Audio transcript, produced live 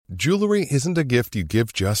Jewelry isn't a gift you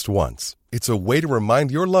give just once. It's a way to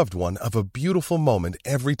remind your loved one of a beautiful moment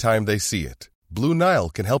every time they see it. Blue Nile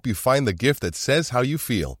can help you find the gift that says how you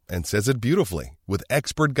feel and says it beautifully, with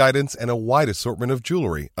expert guidance and a wide assortment of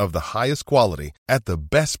jewelry of the highest quality at the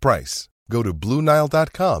best price. Go to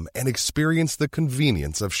BlueNile.com and experience the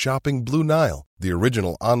convenience of shopping Blue Nile, the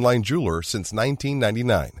original online jeweler since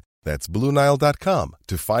 1999. That's BlueNile.com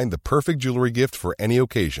to find the perfect jewelry gift for any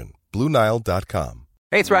occasion. BlueNile.com.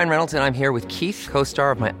 Hey, it's Ryan Reynolds, and I'm here with Keith,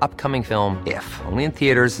 co-star of my upcoming film, If, only in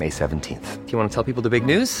theaters May 17th. Do you want to tell people the big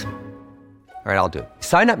news? All right, I'll do it.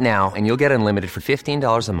 Sign up now and you'll get unlimited for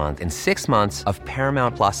 $15 a month and 6 months of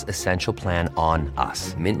Paramount Plus Essential Plan on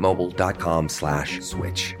us.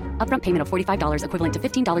 MintMobile.com/switch. Upfront payment of $45 equivalent to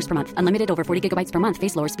 $15 per month. Unlimited over 40 gigabytes per month.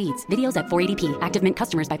 Face lower speeds. Videos at 480p. Active Mint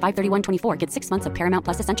customers by 531.24 get 6 months of Paramount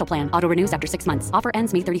Plus Essential Plan. Auto renews after 6 months. Offer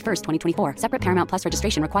ends May 31st, 2024. Separate Paramount Plus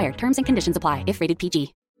registration required. Terms and conditions apply if rated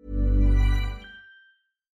PG.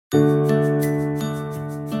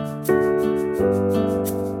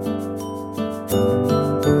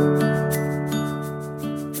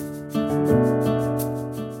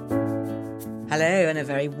 Hello and a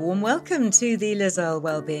very warm welcome to the Liz Earle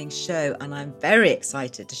Wellbeing Show, and I'm very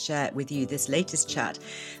excited to share with you this latest chat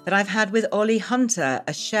that I've had with Ollie Hunter,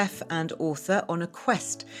 a chef and author on a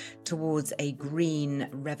quest towards a green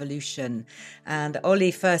revolution. And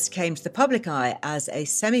Ollie first came to the public eye as a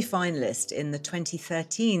semi-finalist in the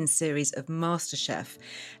 2013 series of MasterChef,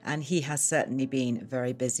 and he has certainly been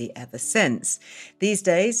very busy ever since. These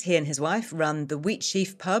days, he and his wife run the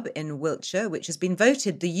Wheatsheaf pub in Wiltshire, which has been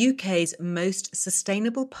voted the UK's most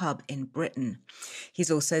sustainable pub in Britain.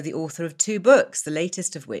 He's also the author of 2 books, the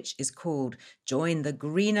latest of which is called Join the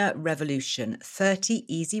Greener Revolution, 30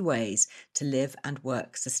 Easy Ways to Live and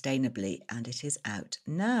Work Sustainably, and it is out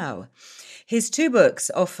now. His 2 books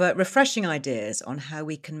offer refreshing ideas on how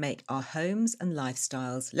we can make our homes and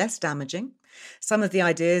lifestyles less damaging. Some of the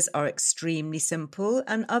ideas are extremely simple,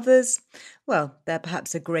 and others, well, they're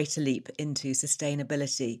perhaps a greater leap into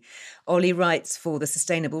sustainability. Ollie writes for the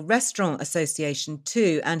Sustainable Restaurant Association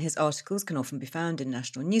too, and his articles can often be found in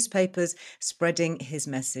national newspapers, spreading his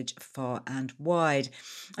message far and wide.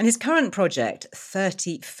 And his current project,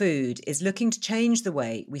 30 Food, is looking to change the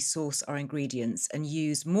way we source our ingredients and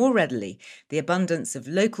use more readily the abundance of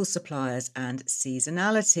local suppliers and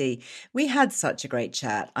seasonality. We had such a great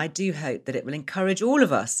chat. I do hope that it will encourage all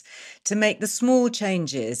of us to make the small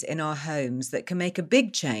changes in our homes that can make a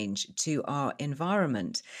big change to our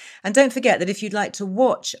environment. And don't forget that if you'd like to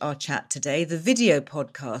watch our chat today, the video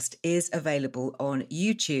podcast is available on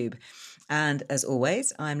YouTube. And as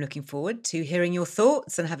always, I'm looking forward to hearing your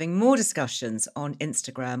thoughts and having more discussions on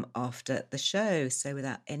Instagram after the show. So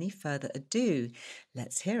without any further ado,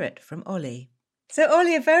 let's hear it from Ollie. So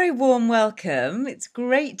Ollie, a very warm welcome. It's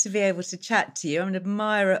great to be able to chat to you. I'm an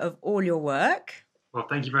admirer of all your work. Well,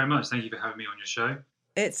 thank you very much. Thank you for having me on your show.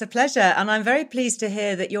 It's a pleasure. And I'm very pleased to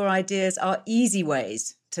hear that your ideas are easy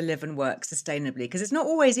ways to live and work sustainably, because it's not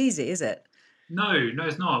always easy, is it? No,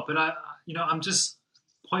 it's not. But I'm just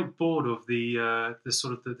quite bored of the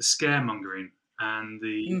sort of the scaremongering and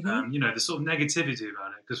the the sort of negativity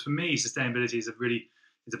about it. Because for me, sustainability is a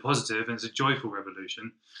positive and it's a joyful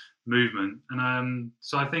revolution movement. And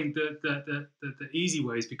so I think that the easy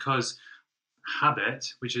way is because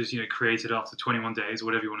habit, which is created after 21 days, or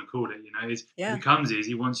whatever you want to call it, it becomes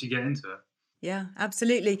easy once you get into it. Yeah,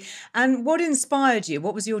 absolutely. And what inspired you?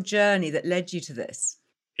 What was your journey that led you to this?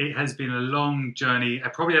 It has been a long journey,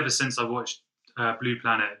 probably ever since I watched Blue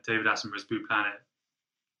Planet, David Attenborough's Blue Planet,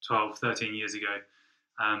 12, 13 years ago.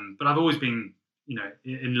 But I've always been,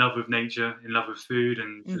 in love with nature, in love with food,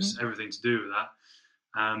 and just everything to do with that.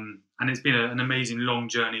 And it's been an amazing long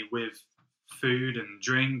journey with food and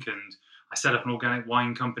drink. And I set up an organic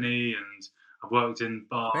wine company, and I've worked in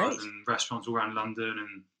bars and restaurants all around London,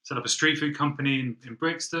 and set up a street food company in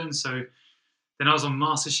Brixton. So then I was on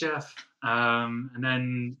MasterChef, and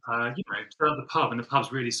then set up the pub, and the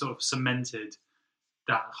pub's really sort of cemented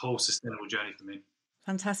that whole sustainable journey for me.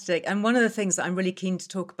 Fantastic. And one of the things that I'm really keen to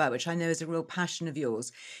talk about, which I know is a real passion of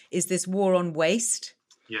yours, is this war on waste.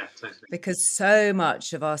 Yeah, totally. Because so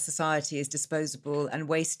much of our society is disposable and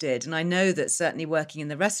wasted. And I know that certainly working in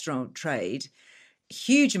the restaurant trade,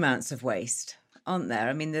 huge amounts of waste, aren't there?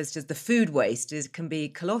 I mean, there's just the food waste can be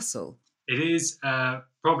colossal. It is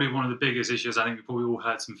probably one of the biggest issues. I think we've probably all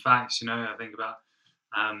heard some facts, I think about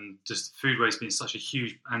just food waste being such a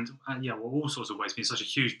huge, all sorts of waste being such a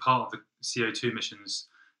huge part of the CO2 emissions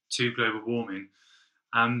to global warming.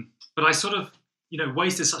 But I sort of,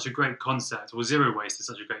 waste is such a great concept, or zero waste is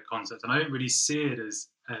such a great concept, and I don't really see it as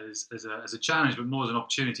a challenge, but more as an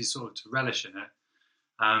opportunity sort of to relish in it.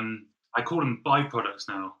 I call them byproducts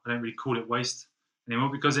now. I don't really call it waste anymore,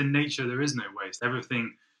 because in nature there is no waste.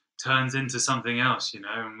 Everything turns into something else,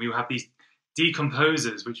 and we have these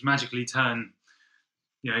decomposers which magically turn,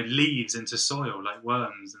 leaves into soil, like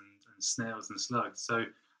worms and snails and slugs. So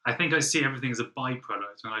I think I see everything as a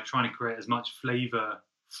byproduct, and I try to create as much flavour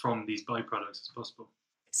from these byproducts as possible.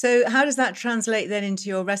 So how does that translate then into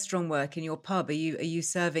your restaurant work in your pub? Are you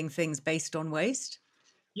serving things based on waste?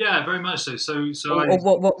 Yeah, very much so. Or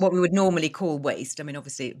what we would normally call waste. I mean,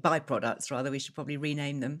 obviously byproducts, rather. We should probably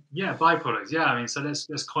rename them. Yeah, byproducts. Yeah, I mean, so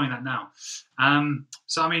let's coin that now.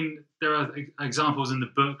 So I mean, there are examples in the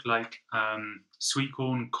book like sweet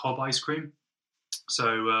corn cob ice cream.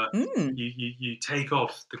 So you take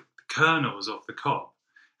off the kernels off the cob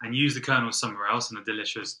and use the kernels somewhere else in a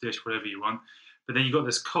delicious dish, whatever you want. But then you've got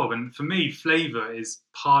this cob, and for me, flavour is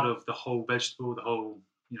part of the whole vegetable, the whole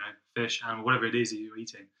fish, animal, whatever it is that you're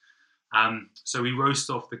eating. So we roast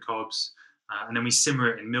off the cobs, and then we simmer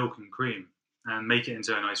it in milk and cream and make it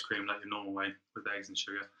into an ice cream like the normal way with eggs and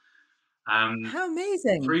sugar. How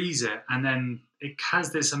amazing! Freeze it, and then it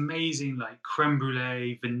has this amazing like creme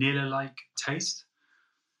brulee vanilla-like taste.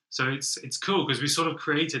 So it's cool because we sort of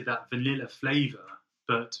created that vanilla flavour,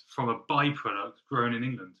 but from a byproduct grown in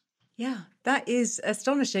England. Yeah, that is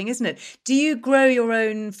astonishing, isn't it? Do you grow your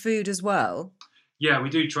own food as well? Yeah, we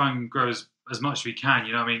do try and grow as much as we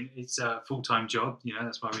can. I mean, it's a full-time job.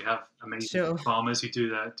 That's why we have amazing farmers who do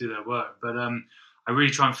their work. But I really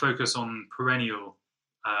try and focus on perennial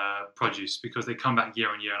produce because they come back year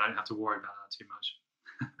on year, and I don't have to worry about that too much.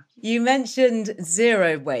 You mentioned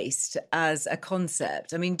zero waste as a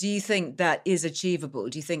concept. I mean, do you think that is achievable?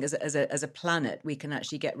 Do you think as a planet we can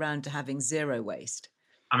actually get round to having zero waste?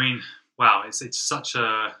 I mean, wow, it's such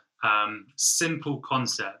a simple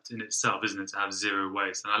concept in itself, isn't it, to have zero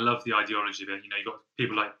waste? And I love the ideology of it. You've got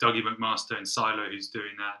people like Dougie McMaster in Silo who's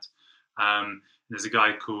doing that. There's a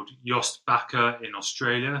guy called Jost Bakker in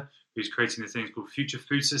Australia who's creating these things called future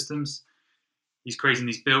food systems. He's creating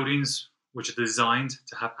these buildings which are designed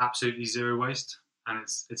to have absolutely zero waste, and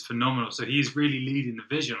it's phenomenal. So he's really leading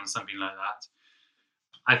the vision on something like that.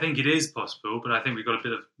 I think it is possible, but I think we've got a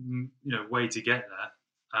bit of way to get there.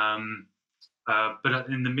 But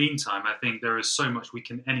in the meantime, I think there is so much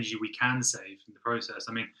energy we can save in the process.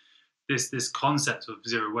 I mean, this concept of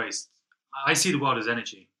zero waste, I see the world as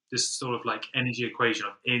energy. This sort of like energy equation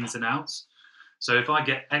of ins and outs. So if I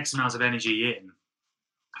get X amount of energy in,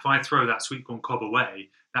 if I throw that sweet corn cob away,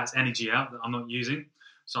 that's energy out that I'm not using.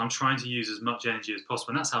 So I'm trying to use as much energy as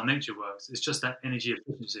possible. And that's how nature works. It's just that energy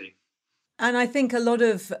efficiency. And I think a lot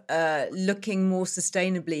of looking more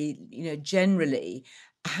sustainably, generally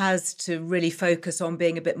has to really focus on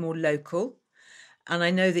being a bit more local. And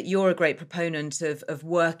I know that you're a great proponent of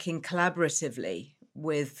working collaboratively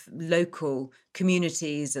with local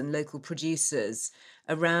communities and local producers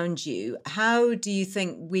around you. How do you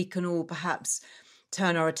think we can all perhaps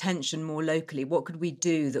turn our attention more locally? What could we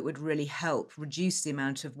do that would really help reduce the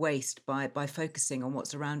amount of waste by focusing on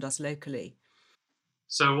what's around us locally?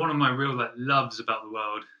 So one of my real loves about the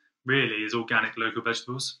world really is organic local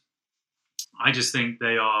vegetables. I just think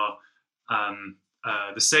they are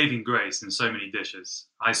the saving grace in so many dishes.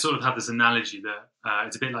 I sort of have this analogy that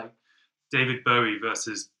it's a bit like David Bowie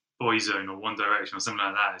versus Boyzone or One Direction or something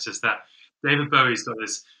like that. It's just that David Bowie's got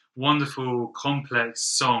this wonderful, complex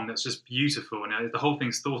song that's just beautiful, and the whole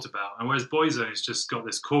thing's thought about. And whereas Boyzone's just got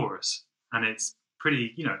this chorus, and it's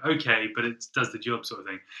pretty, okay, but it does the job sort of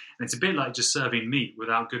thing. And it's a bit like just serving meat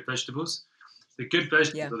without good vegetables. The good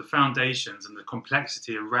vegetables are the foundations and the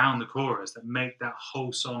complexity around the chorus that make that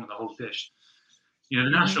whole song and the whole dish. The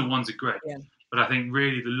national ones are great, but I think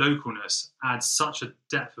really the localness adds such a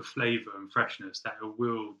depth of flavour and freshness that it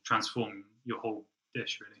will transform your whole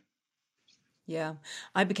dish, really. Yeah,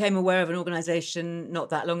 I became aware of an organisation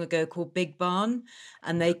not that long ago called Big Barn,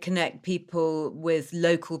 and they connect people with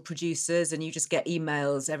local producers, and you just get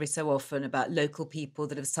emails every so often about local people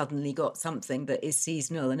that have suddenly got something that is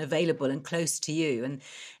seasonal and available and close to you. And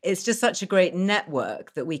it's just such a great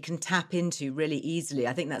network that we can tap into really easily.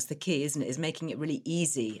 I think that's the key, isn't it? Is making it really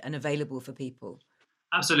easy and available for people.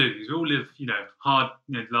 Absolutely. We all live, hard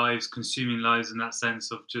lives, consuming lives in that sense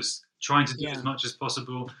of just trying to do as much as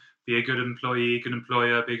possible. Be a good employee, good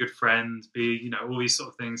employer, be a good friend, be, all these sort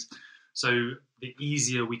of things. So the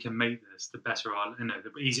easier we can make this, the better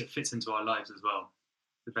the easier it fits into our lives as well,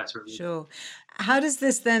 the better it will be. Sure. How does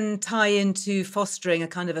this then tie into fostering a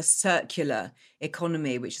kind of a circular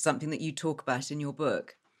economy, which is something that you talk about in your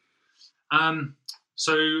book?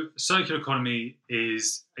 So circular economy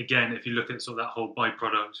is, again, if you look at sort of that whole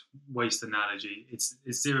byproduct waste analogy, it's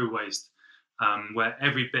zero waste, where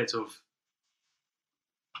every bit of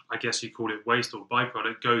I guess you call it waste or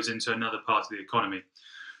byproduct, goes into another part of the economy.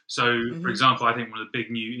 So, for example, I think one of the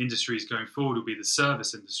big new industries going forward will be the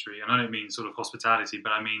service industry. And I don't mean sort of hospitality,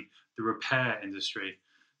 but I mean the repair industry.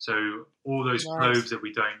 So all those clothes that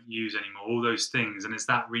we don't use anymore, all those things. And it's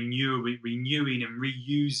that renewing and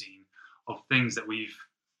reusing of things that we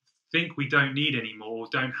think we don't need anymore, or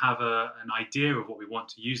don't have an idea of what we want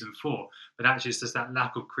to use them for. But actually, it's just that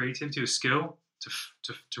lack of creativity or skill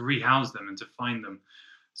to rehouse them and to find them.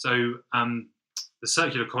 So the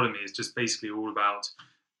circular economy is just basically all about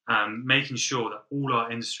making sure that all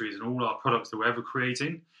our industries and all our products that we're ever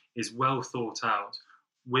creating is well thought out,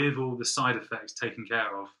 with all the side effects taken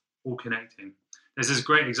care of, all connecting. There's this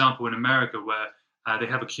great example in America where they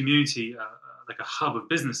have a community, like a hub of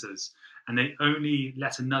businesses, and they only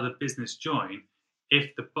let another business join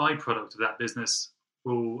if the byproduct of that business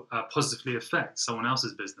will positively affect someone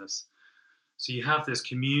else's business. So you have this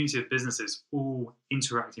community of businesses all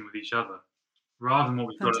interacting with each other, rather than what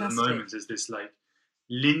we've got at the moment is this like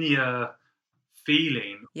linear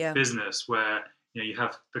feeling of business where you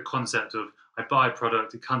have the concept of I buy a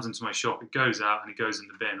product, it comes into my shop, it goes out and it goes in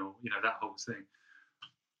the bin, or that whole thing.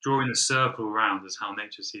 Drawing a circle around is how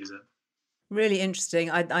nature sees it. Really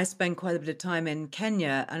interesting. I spend quite a bit of time in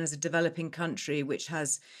Kenya, and as a developing country which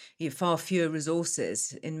has far fewer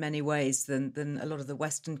resources in many ways than a lot of the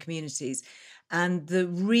Western communities, and the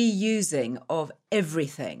reusing of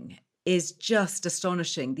everything is just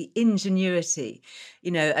astonishing. The ingenuity,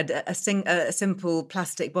 a simple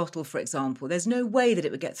plastic bottle, for example, there's no way that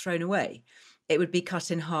it would get thrown away. It would be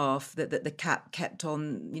cut in half, that the cap kept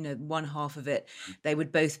on, one half of it. They would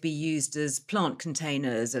both be used as plant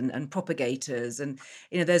containers and propagators. And,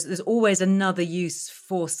 there's always another use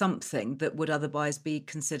for something that would otherwise be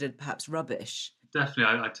considered perhaps rubbish. Definitely,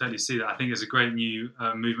 I totally see that. I think it's a great new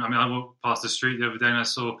movement. I mean, I walked past the street the other day and I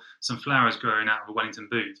saw some flowers growing out of a Wellington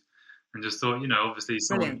boot, and just thought, obviously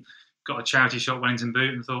someone got a charity shop Wellington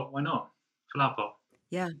boot and thought, why not? Flower pot.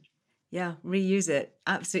 Yeah, reuse it.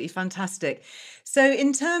 Absolutely fantastic. So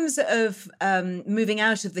in terms of moving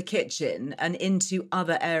out of the kitchen and into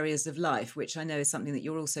other areas of life, which I know is something that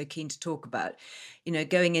you're also keen to talk about,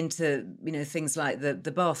 going into, things like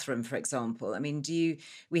the bathroom, for example. I mean,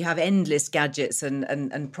 we have endless gadgets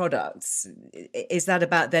and products. Is that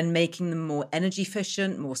about then making them more energy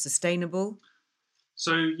efficient, more sustainable?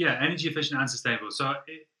 So yeah, energy efficient and sustainable. So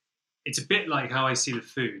it's a bit like how I see the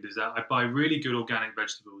food, is that I buy really good organic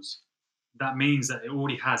vegetables. That means that it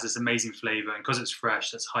already has this amazing flavor, and because it's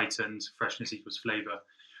fresh, that's heightened. Freshness equals flavor,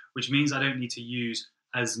 which means I don't need to use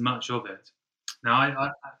as much of it.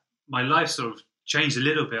 Now, my life sort of changed a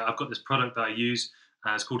little bit. I've got this product that I use.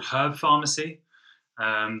 It's called Herb Pharmacy.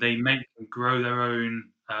 They make and grow their own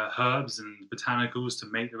herbs and botanicals to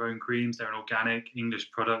make their own creams. They're an organic English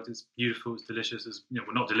product. It's beautiful. It's delicious. It's, well,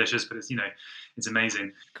 not delicious, but it's it's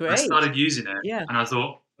amazing. Great. I started using it, and I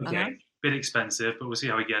thought, okay, a bit expensive, but we'll see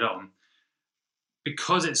how we get on.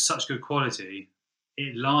 Because it's such good quality,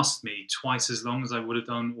 it lasts me twice as long as I would have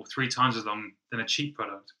done, or 3 times as long than a cheap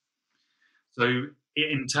product. So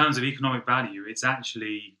in terms of economic value, it's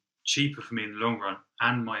actually cheaper for me in the long run,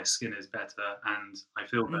 and my skin is better and I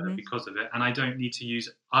feel better because of it. And I don't need to use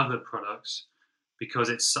other products because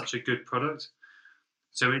it's such a good product.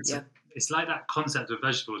 So it's like that concept of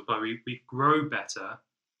vegetables, but we grow better,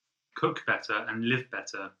 cook better and live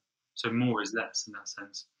better. So more is less in that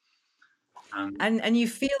sense. And you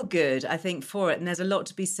feel good, I think, for it. And there's a lot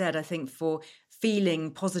to be said, I think, for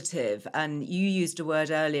feeling positive. And you used a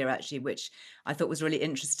word earlier, actually, which I thought was really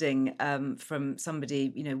interesting from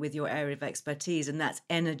somebody, with your area of expertise, and that's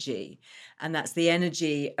energy. And that's the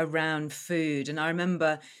energy around food. And I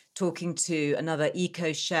remember talking to another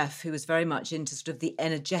eco chef who was very much into sort of the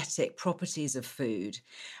energetic properties of food.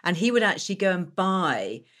 And he would actually go and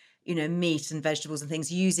buy meat and vegetables and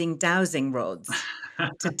things using dowsing rods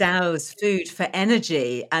to douse food for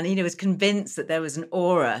energy. And he was convinced that there was an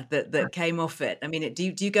aura that came off it. I mean,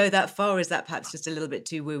 do you go that far, or is that perhaps just a little bit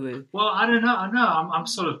too woo-woo? Well, I don't know. I'm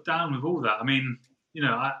sort of down with all that. I mean,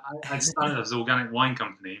 I started as an organic wine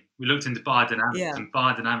company. We looked into biodynamics, and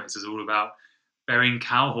biodynamics is all about burying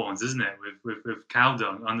cow horns, isn't it? With cow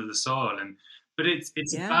dung under the soil. But it's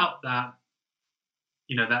about that,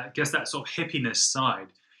 that, I guess, that sort of hippiness side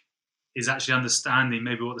is actually understanding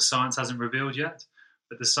maybe what the science hasn't revealed yet,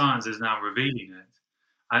 but the science is now revealing it.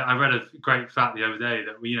 I read a great fact the other day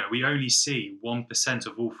that we only see 1%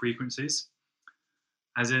 of all frequencies,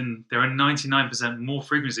 as in there are 99% more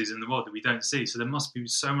frequencies in the world that we don't see. So there must be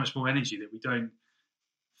so much more energy that we don't,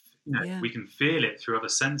 we can feel it through other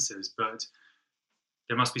senses, but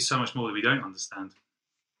there must be so much more that we don't understand.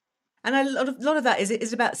 And a lot of that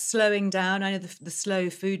is about slowing down. I know the slow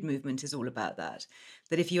food movement is all about that.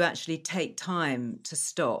 That if you actually take time to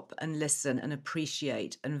stop and listen and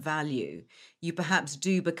appreciate and value, you perhaps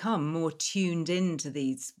do become more tuned into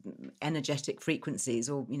these energetic frequencies,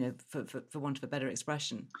 or for want of a better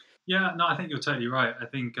expression. Yeah, no, I think you're totally right. I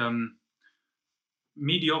think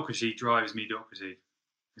mediocrity drives mediocrity.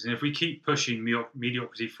 And if we keep pushing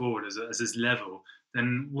mediocrity forward as this level,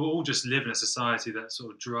 then we'll all just live in a society that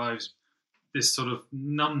sort of drives this sort of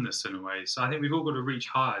numbness in a way. So I think we've all got to reach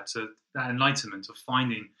higher to that enlightenment of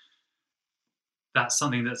finding that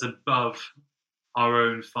something that's above our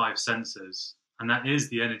own five senses. And that is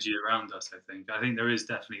the energy around us, I think there is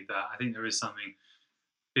definitely that. I think there is something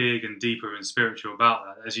big and deeper and spiritual about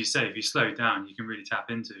that. As you say, if you slow it down, you can really tap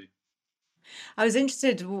into. I was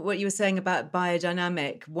interested what you were saying about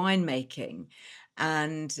biodynamic winemaking,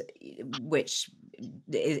 and which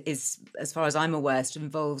is, as far as I'm aware,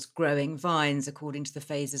 involves growing vines according to the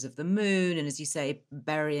phases of the moon, and as you say,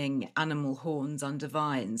 burying animal horns under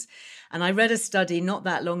vines. And I read a study not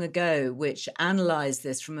that long ago which analysed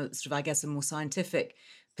this from a sort of, I guess, a more scientific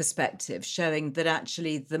perspective, showing that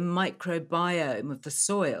actually the microbiome of the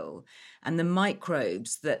soil and the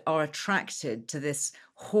microbes that are attracted to this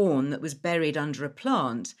horn that was buried under a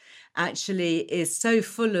plant actually is so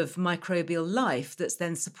full of microbial life that's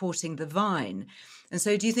then supporting the vine. And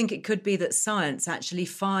so do you think it could be that science actually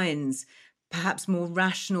finds perhaps more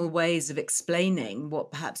rational ways of explaining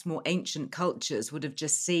what perhaps more ancient cultures would have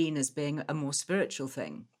just seen as being a more spiritual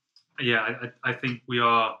thing? Yeah, I think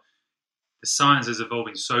the science is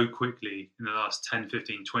evolving so quickly in the last 10,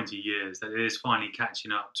 15, 20 years that it is finally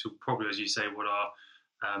catching up to probably, as you say, what are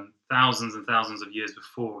thousands and thousands of years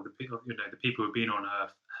before. The people who've been on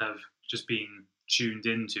Earth have just been tuned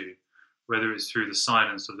into, whether it's through the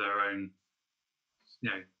silence of their own,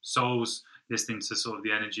 souls, listening to sort of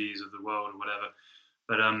the energies of the world or whatever.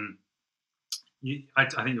 But I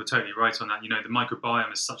think you're totally right on that. The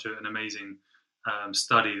microbiome is such an amazing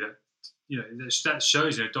study that that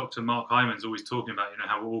shows. Dr. Mark Hyman's always talking about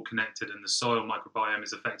how we're all connected, and the soil microbiome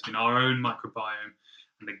is affecting our own microbiome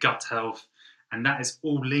and the gut health, and that is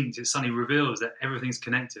all linked. It suddenly reveals that everything's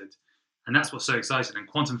connected, and that's what's so exciting. And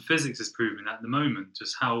quantum physics is proving that at the moment,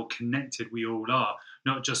 just how connected we all are,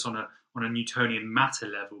 not just on a Newtonian matter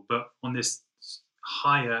level, but on this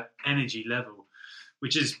higher energy level,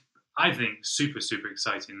 which is, I think, super, super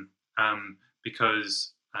exciting.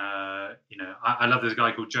 Because I love this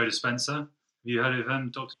guy called Joe Dispenza. Have you heard of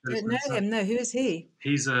him, Dr. Joe Don't know Dispenza? him. No, who is he?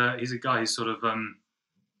 He's a guy who's sort of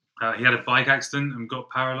he had a bike accident and got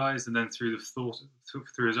paralyzed, and then through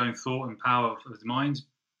his own thought and power of his mind,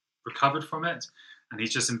 recovered from it. And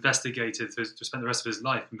he's just spent the rest of his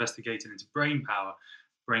life investigating into brain power,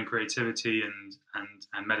 brain creativity,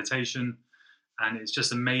 and meditation. And it's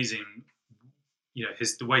just amazing.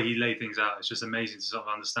 The way he laid things out, it's just amazing to sort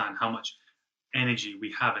of understand how much energy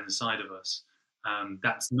we have inside of us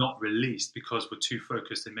that's not released because we're too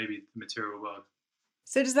focused in maybe the material world.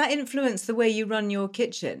 So does that influence the way you run your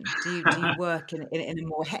kitchen? Do you work in a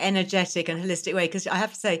more energetic and holistic way? Because I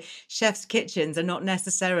have to say, chefs' kitchens are not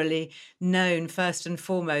necessarily known first and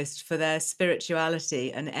foremost for their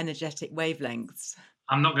spirituality and energetic wavelengths.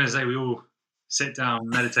 I'm not going to say we all sit down,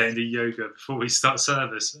 meditate, and do yoga before we start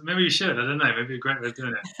service. Maybe we should. I don't know. Maybe a great way of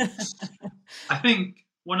doing it. I think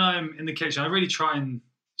when I'm in the kitchen, I really try and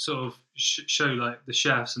sort of show like the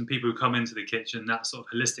chefs and people who come into the kitchen that sort of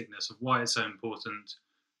holisticness of why it's so important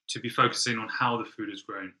to be focusing on how the food is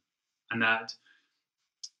grown. And that,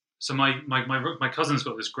 so my cousin's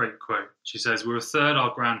got this great quote. She says, "We're a third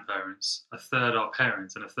our grandparents, a third our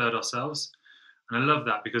parents, and a third ourselves." And I love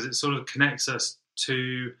that because it sort of connects us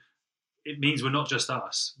to, it means we're not just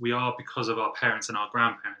us. We are because of our parents and our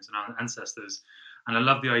grandparents and our ancestors. And I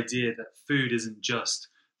love the idea that food isn't just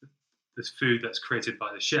this food that's created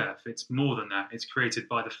by the chef. It's more than that. It's created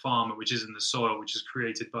by the farmer, which is in the soil, which is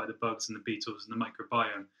created by the bugs and the beetles and the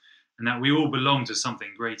microbiome, and that we all belong to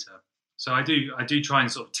something greater. So I do try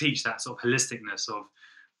and sort of teach that sort of holisticness of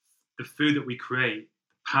the food that we create.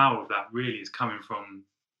 The power of that really is coming from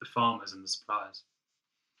the farmers and the suppliers.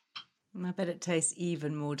 I bet it tastes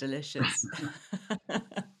even more delicious.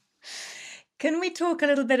 Can we talk a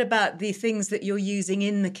little bit about the things that you're using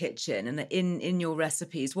in the kitchen and in your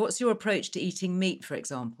recipes? What's your approach to eating meat, for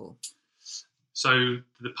example? So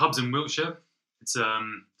the pubs in Wiltshire, it's a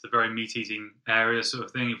very meat-eating area sort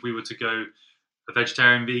of thing. If we were to go a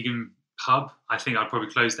vegetarian, vegan pub, I think I'd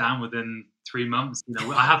probably close down within 3 months.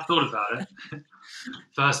 I have thought about it.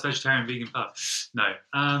 First vegetarian, vegan pub. No.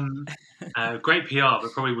 Great PR,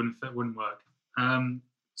 but probably wouldn't work. I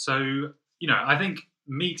think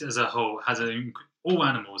meat as a whole has an all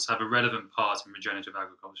animals have a relevant part in regenerative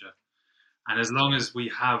agriculture. And as long as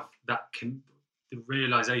we have the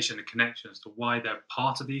realization, the connection as to why they're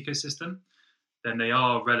part of the ecosystem, then they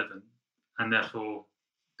are relevant. And therefore,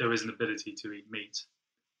 there is an ability to eat meat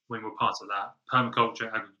when we're part of that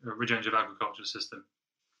permaculture, regenerative agriculture system.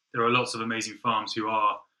 There are lots of amazing farms who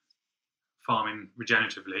are farming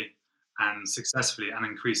regeneratively and successfully and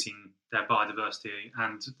increasing their biodiversity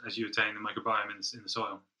and, as you were saying, the microbiome in the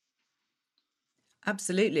soil.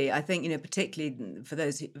 Absolutely. I think, particularly for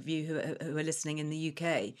those of you who are listening in the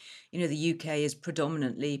UK, the UK is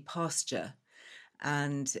predominantly pasture.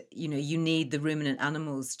 And, you need the ruminant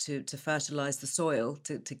animals to fertilize the soil,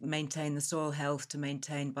 to maintain the soil health, to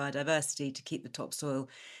maintain biodiversity, to keep the topsoil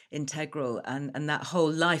integral. And that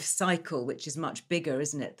whole life cycle, which is much bigger,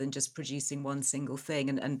 isn't it, than just producing one single thing.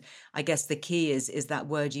 And I guess the key is that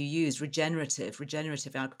word you use, regenerative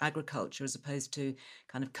agriculture, as opposed to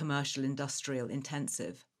kind of commercial, industrial,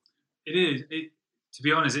 intensive. It is. To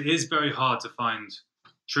be honest, it is very hard to find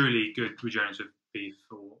truly good regenerative beef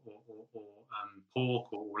or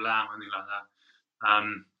pork or lamb or anything like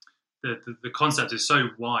that. The concept is so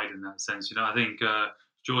wide in that sense. I think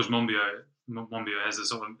George Monbiot has a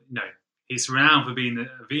sort of, he's renowned for being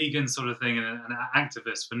a vegan sort of thing and an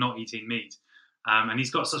activist for not eating meat. And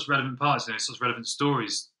he's got such relevant parts, such relevant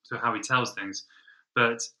stories to how he tells things.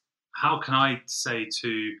 But how can I say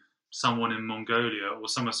to someone in Mongolia or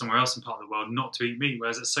somewhere else in part of the world not to eat meat,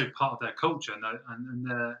 whereas it's so part of their culture and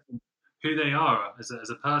who they are as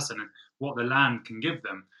a person and what the land can give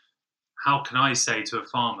them? How can I say to a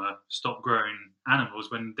farmer, stop growing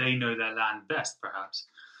animals when they know their land best, perhaps?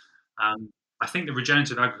 I think the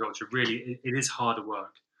regenerative agriculture really, it is harder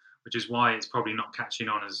work, which is why it's probably not catching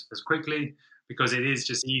on as quickly, because it is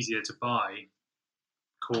just easier to buy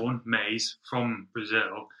corn, maize from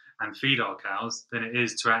Brazil and feed our cows than it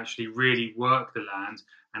is to actually really work the land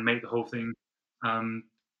and make the whole thing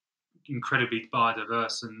incredibly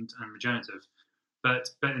biodiverse and regenerative. But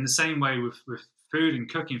in the same way with food and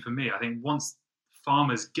cooking, for me, I think once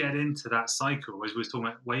farmers get into that cycle, as we were talking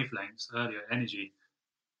about wavelengths earlier, energy,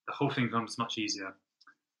 the whole thing becomes much easier.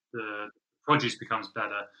 The produce becomes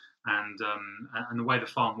better, and the way the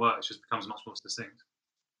farm works just becomes much more succinct.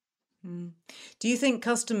 Do you think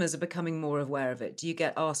customers are becoming more aware of it? Do you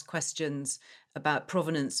get asked questions about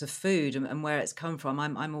provenance of food and where it's come from?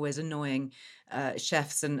 I'm always annoying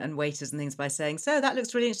chefs and waiters and things by saying, "So that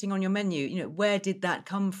looks really interesting on your menu. Where did that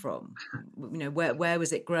come from? Where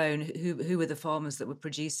was it grown? Who were the farmers that were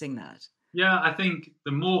producing that?" Yeah, I think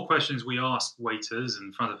the more questions we ask waiters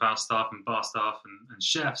and front of house staff and bar staff and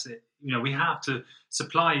chefs, we have to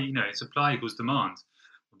supply. Supply equals demand.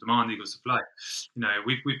 Demand equals supply.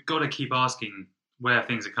 We've got to keep asking where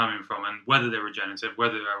things are coming from and whether they're regenerative,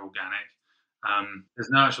 whether they're organic. There's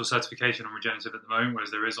no actual certification on regenerative at the moment, whereas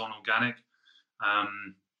there is on organic.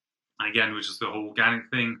 And again, which is the whole organic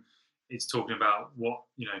thing. It's talking about what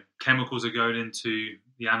chemicals are going into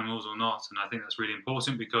the animals or not, and I think that's really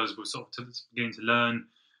important because we're sort of beginning to learn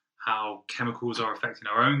how chemicals are affecting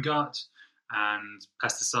our own gut and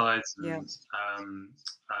pesticides and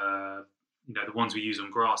the ones we use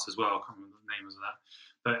on grass as well. I can't remember the names of that,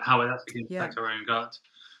 but how that's beginning to affect our own gut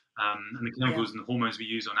and the chemicals and the hormones we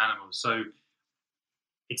use on animals. So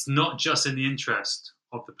it's not just in the interest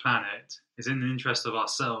of the planet; it's in the interest of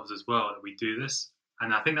ourselves as well that we do this.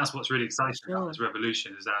 And I think that's what's really exciting about this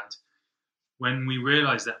revolution is that when we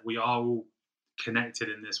realize that we are all connected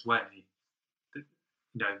in this way,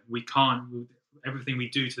 we can't. Everything we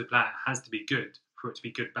do to the planet has to be good for it to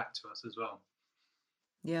be good back to us as well.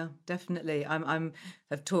 Yeah, definitely.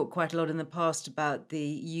 I've talked quite a lot in the past about the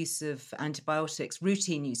use of antibiotics,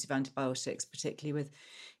 routine use of antibiotics, particularly with,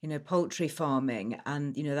 poultry farming,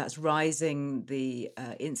 and that's rising the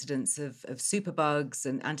incidence of superbugs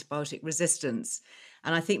and antibiotic resistance.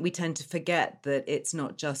 And I think we tend to forget that it's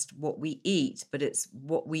not just what we eat, but it's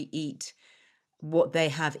what we eat, what they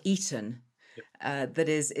have eaten. That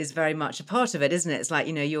is very much a part of it, isn't it? It's like,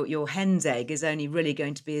 your hen's egg is only really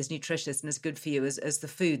going to be as nutritious and as good for you as the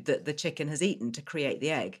food that the chicken has eaten to create the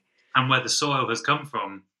egg. And where the soil has come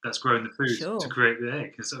from that's grown the food to create the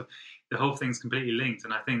egg. And so the whole thing's completely linked.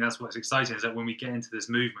 And I think that's what's exciting is that when we get into this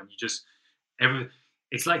movement,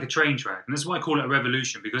 it's like a train track. And that's why I call it a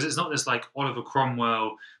revolution, because it's not this like Oliver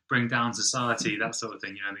Cromwell, bring down society, that sort of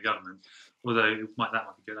thing, in the government. Although that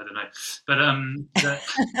might be good, I don't know. But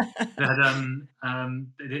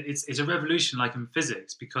it's a revolution like in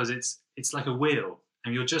physics, because it's like a wheel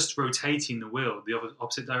and you're just rotating the wheel the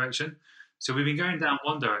opposite direction. So we've been going down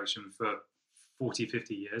one direction for 40,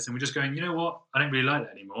 50 years and we're just going, you know what? I don't really like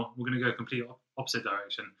that anymore. We're going to go complete opposite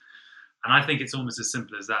direction. And I think it's almost as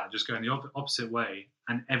simple as that. Just go in the opposite way,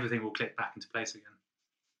 and everything will click back into place again.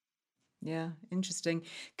 Yeah, interesting.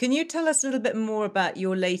 Can you tell us a little bit more about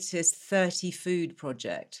your latest 30 food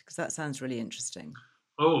project? Because that sounds really interesting.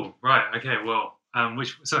 Oh, right. Okay. Well,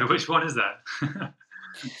 which one is that?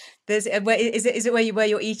 Is it where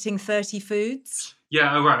you're eating 30 foods?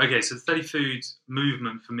 Yeah. Oh, right. Okay. So the 30 food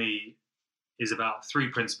movement for me is about three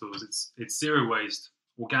principles. It's zero waste,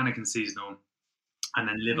 organic and seasonal, and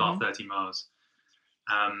then live our 30 miles.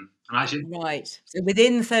 And actually, Right. So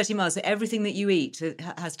within 30 miles, so everything that you eat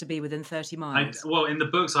has to be within 30 miles. well, in the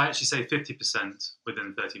books, I actually say 50%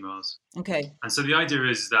 within 30 miles. Okay. And so the idea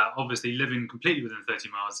is that obviously living completely within 30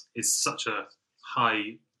 miles is such a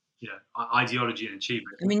high, ideology and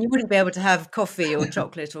achievement. I mean, you wouldn't be able to have coffee or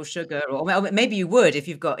chocolate or sugar, or maybe you would if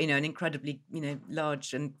you've got, an incredibly,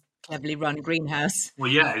 large and cleverly run greenhouse.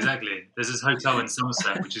 Well, yeah, exactly. There's this hotel in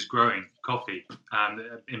Somerset which is growing coffee.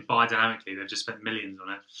 In biodynamically, they've just spent millions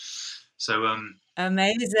on it. So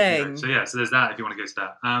Amazing. so there's that if you want to go to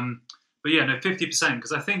that. But yeah, no, 50%,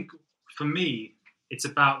 because I think for me it's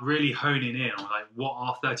about really honing in on like what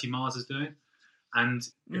our 30 miles is doing. And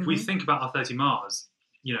if we think about our 30 miles,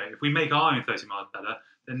 if we make our own 30 miles better,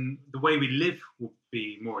 then the way we live will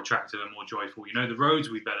be more attractive and more joyful. The roads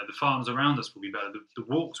will be better, the farms around us will be better, the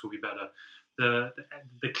walks will be better,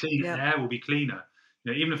 the clean air will be cleaner.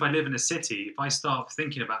 Even if I live in a city, if I start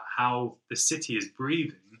thinking about how the city is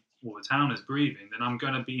breathing or the town is breathing, then I'm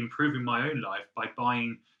going to be improving my own life by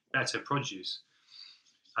buying better produce.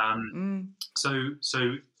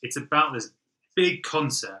 So it's about this big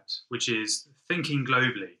concept, which is thinking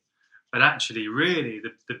globally. But actually, really,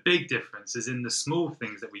 the big difference is in the small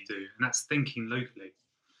things that we do, and that's thinking locally.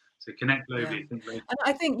 So connect globally, think locally. And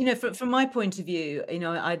I think, from my point of view,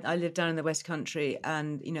 I live down in the West Country,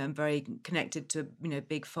 and, I'm very connected to,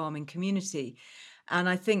 big farming community. And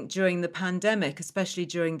I think during the pandemic, especially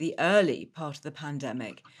during the early part of the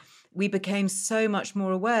pandemic, we became so much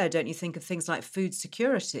more aware, don't you think, of things like food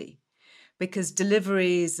security? Because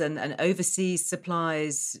deliveries and overseas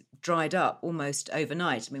supplies dried up almost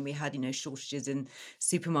overnight. I mean, we had, shortages in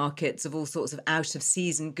supermarkets of all sorts of out of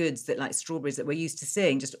season goods that, like strawberries, that we're used to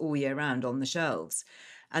seeing just all year round on the shelves.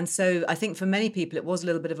 And so I think for many people, it was a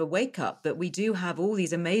little bit of a wake up that we do have all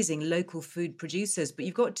these amazing local food producers, but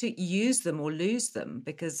you've got to use them or lose them,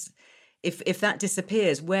 because if that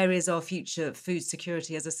disappears, where is our future food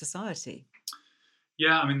security as a society?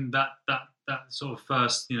 Yeah, I mean, that sort of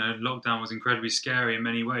first, lockdown was incredibly scary in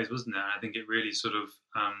many ways, wasn't it? And I think it really sort of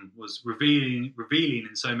was revealing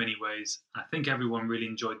in so many ways. I think everyone really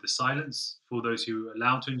enjoyed the silence, for those who were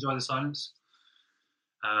allowed to enjoy the silence.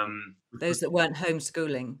 Those that weren't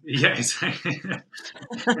homeschooling. Yeah, exactly.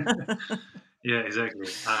 Yeah, exactly.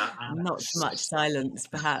 Not so much silence,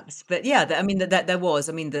 perhaps, but yeah, I mean that there was.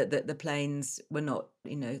 I mean the planes were not,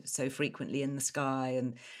 so frequently in the sky,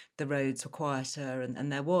 and the roads were quieter,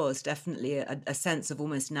 and there was definitely a sense of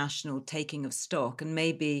almost national taking of stock. And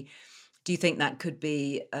maybe, do you think that could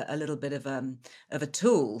be a little bit of a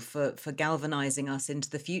tool for galvanizing us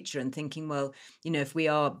into the future and thinking, well, if we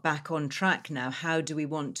are back on track now, how do we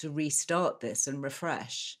want to restart this and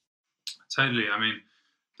refresh? Totally. I mean,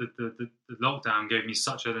 the lockdown gave me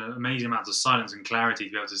such an amazing amount of silence and clarity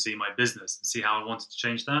to be able to see my business and see how I wanted to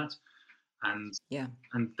change that. And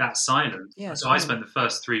that silence. Yeah, so I spent the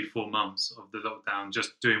first 3-4 months of the lockdown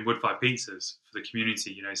just doing wood-fired pizzas for the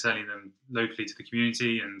community, selling them locally to the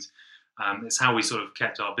community. And it's how we sort of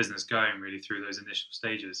kept our business going really through those initial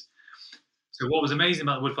stages. So what was amazing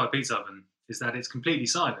about the wood-fired pizza oven is that it's completely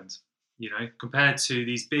silent, compared to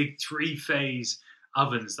these big 3-phase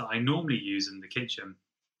ovens that I normally use in the kitchen.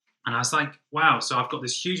 And I was like, wow, so I've got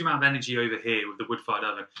this huge amount of energy over here with the wood-fired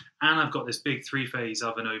oven, and I've got this big 3-phase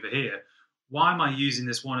oven over here. Why am I using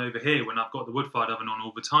this one over here when I've got the wood-fired oven on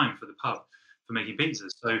all the time for the pub for making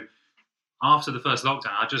pizzas? So after the first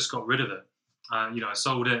lockdown, I just got rid of it. I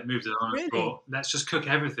sold it, moved it on, and thought, let's just cook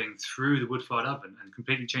everything through the wood-fired oven and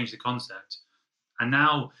completely change the concept. And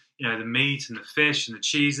now, the meat and the fish and the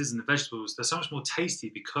cheeses and the vegetables, they're so much more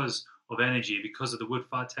tasty because of energy, because of the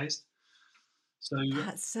wood-fired taste. So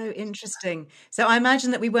that's so interesting. So I imagine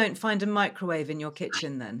that we won't find a microwave in your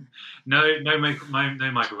kitchen then. No microwave,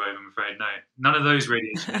 I'm afraid. No, none of those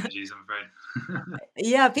radiation energies, I'm afraid.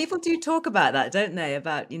 Yeah, people do talk about that, don't they?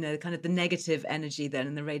 About kind of the negative energy then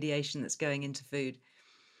and the radiation that's going into food.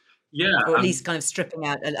 Yeah, or at least kind of stripping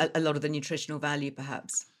out a lot of the nutritional value,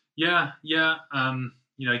 perhaps. Yeah.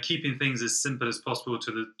 Keeping things as simple as possible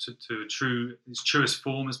to its truest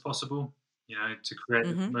form as possible. To create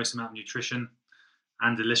the most amount of nutrition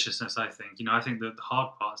and deliciousness. I think. I think that the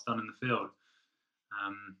hard part's done in the field,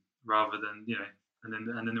 rather than and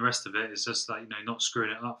then the rest of it is just like, not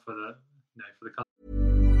screwing it up for the customer.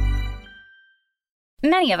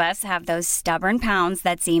 Many of us have those stubborn pounds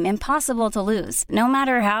that seem impossible to lose, no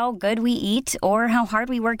matter how good we eat or how hard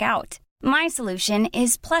we work out. My solution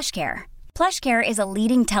is PlushCare. PlushCare is a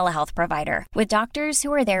leading telehealth provider with doctors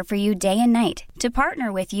who are there for you day and night to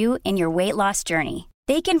partner with you in your weight loss journey.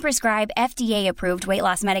 They can prescribe FDA-approved weight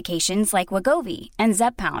loss medications like Wegovy and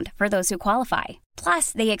Zepbound for those who qualify.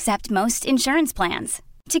 Plus, they accept most insurance plans.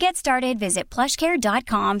 To get started, visit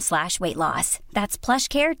plushcare.com/weightloss. That's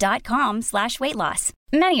plushcare.com/weightloss.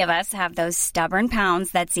 Many of us have those stubborn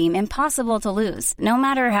pounds that seem impossible to lose, no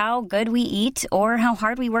matter how good we eat or how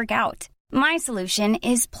hard we work out. My solution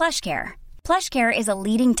is PlushCare. PlushCare is a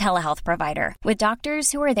leading telehealth provider with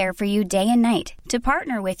doctors who are there for you day and night to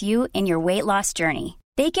partner with you in your weight loss journey.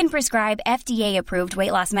 They can prescribe FDA-approved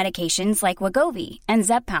weight loss medications like Wegovy and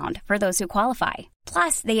Zepbound for those who qualify.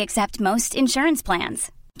 Plus, they accept most insurance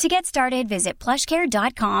plans. To get started, visit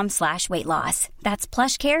plushcare.com/weightloss. That's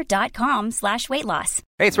plushcare.com/weightloss.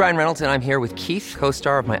 Hey, it's Ryan Reynolds, and I'm here with Keith,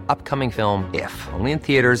 co-star of my upcoming film, If, only in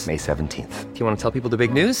theaters May 17th. Do you want to tell people the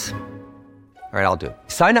big news? All right, I'll do it.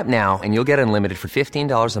 Sign up now and you'll get unlimited for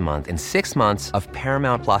 $15 a month and 6 months of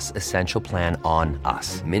Paramount Plus Essential Plan on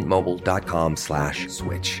us.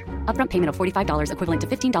 Mintmobile.com/switch. Upfront payment of $45 equivalent to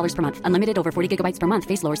 $15 per month. Unlimited over 40 gigabytes per month.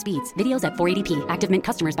 Face lower speeds. Videos at 480p. Active Mint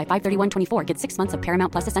customers by 531.24 get 6 months of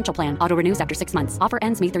Paramount Plus Essential Plan. Auto renews after 6 months. Offer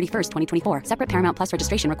ends May 31st, 2024. Separate Paramount Plus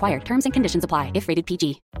registration required. Terms and conditions apply if rated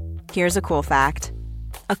PG. Here's a cool fact.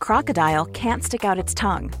 A crocodile can't stick out its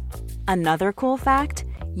tongue. Another cool fact,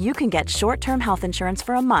 you can get short-term health insurance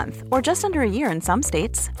for a month or just under a year in some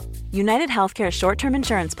states. United Healthcare short-term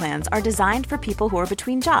insurance plans are designed for people who are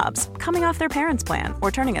between jobs, coming off their parents' plan, or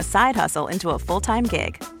turning a side hustle into a full-time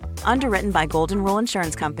gig. Underwritten by Golden Rule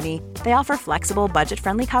Insurance Company, they offer flexible,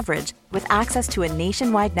 budget-friendly coverage with access to a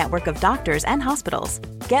nationwide network of doctors and hospitals.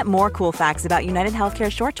 Get more cool facts about United Healthcare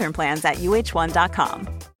short-term plans at uh1.com.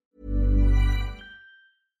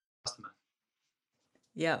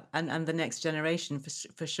 Yeah, and the next generation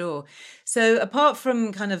for sure. So apart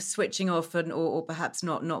from kind of switching off or perhaps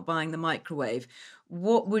not buying the microwave,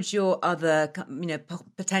 what would your other,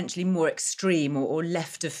 potentially more extreme or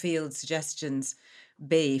left of field suggestions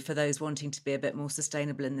be for those wanting to be a bit more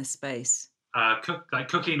sustainable in this space?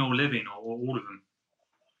 Cooking or living, or all of them.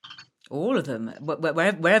 All of them,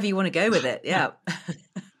 wherever you want to go with it. Yeah.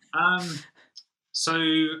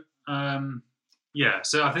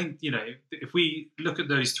 So I think, if we look at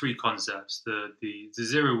those three concepts, the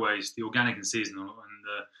zero waste, the organic and seasonal, and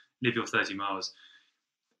the live your 30 miles,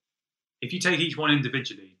 if you take each one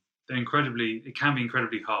individually, it can be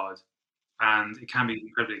incredibly hard, and it can be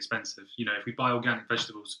incredibly expensive. If we buy organic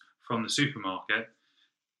vegetables from the supermarket,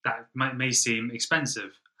 that may seem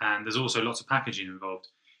expensive, and there's also lots of packaging involved.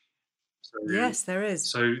 So, yes, there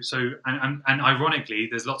is. So and ironically,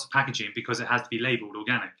 there's lots of packaging because it has to be labelled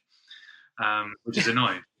organic. Which is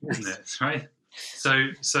annoying, isn't it? Right.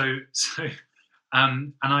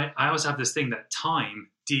 And I always have this thing that time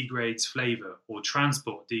degrades flavour, or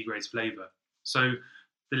transport degrades flavour. So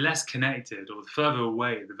the less connected or the further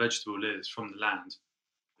away the vegetable is from the land,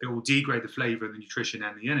 it will degrade the flavour, the nutrition,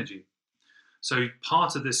 and the energy. So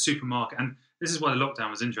part of this supermarket, and this is why the lockdown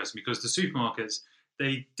was interesting, because the supermarkets,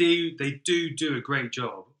 they do a great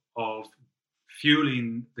job of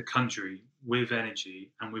fueling the country with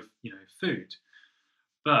energy and with food,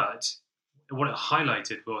 but what it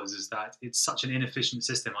highlighted is that it's such an inefficient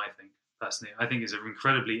system. I think personally, it's an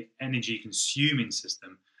incredibly energy consuming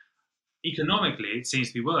system. Economically, it seems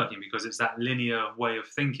to be working because it's that linear way of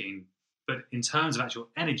thinking, but in terms of actual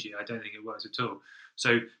energy, I don't think it works at all.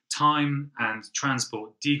 So time and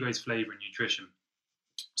transport degrades flavour and nutrition.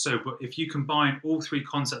 But if you combine all three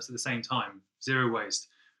concepts at the same time, zero waste,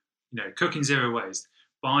 cooking zero waste,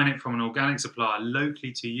 buying it from an organic supplier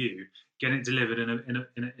locally to you, getting it delivered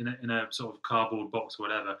in a sort of cardboard box or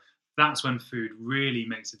whatever, that's when food really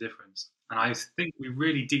makes a difference. And I think we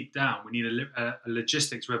really, deep down, we need a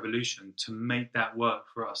logistics revolution to make that work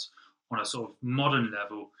for us on a sort of modern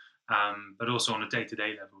level, but also on a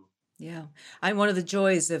day-to-day level. Yeah. And one of the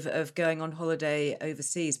joys of going on holiday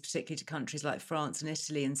overseas, particularly to countries like France and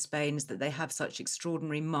Italy and Spain, is that they have such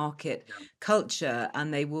extraordinary market culture,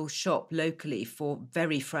 and they will shop locally for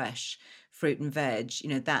very fresh fruit and veg,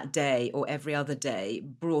 that day or every other day,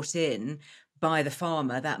 brought in by the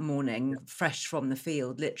farmer that morning, fresh from the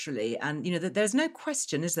field, literally. And, there's no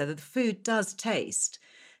question, is there, that the food does taste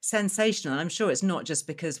sensational. I'm sure it's not just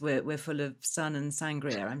because we're full of sun and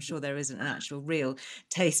sangria. I'm sure there isn't an actual real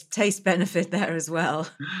taste benefit there as well.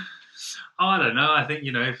 I don't know. I think,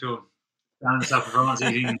 if you're down in south of France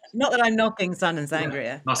eating Not that I'm knocking sun and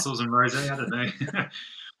sangria. mussels and rosé. I don't know.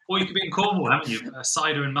 Or you could be in Cornwall, haven't you?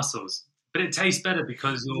 Cider and mussels. But it tastes better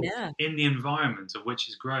because you're Yeah. in the environment of which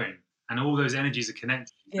it's grown, and all those energies are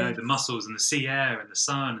connected. You know, the mussels and the sea air and the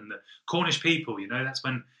sun and the Cornish people. You know, that's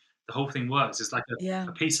when the whole thing works. It's like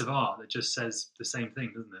a piece of art that just says the same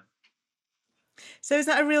thing, doesn't it? So is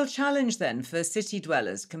that a real challenge then for city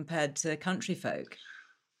dwellers compared to country folk?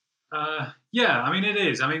 Yeah, I mean it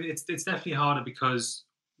is. I mean it's definitely harder because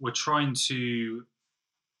we're trying to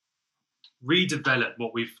redevelop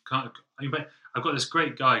what we've kind of. I've got this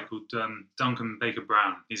great guy called Duncan Baker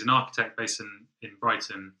Brown. He's an architect based in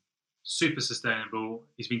Brighton, super sustainable.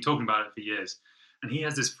 He's been talking about it for years, and he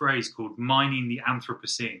has this phrase called "mining the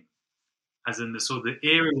Anthropocene," as in the sort of the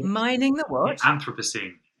era. Mining the what? The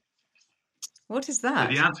Anthropocene. What is So that?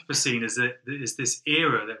 the Anthropocene is this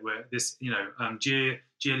era that we're this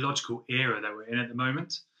geological era that we're in at the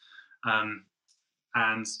moment,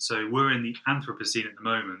 and so we're in the Anthropocene at the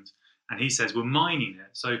moment. And he says we're mining it.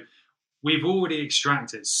 So we've already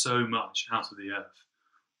extracted so much out of the earth.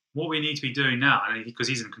 What we need to be doing now, and because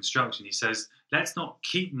he's in construction, he says, let's not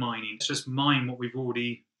keep mining. Let's just mine what we've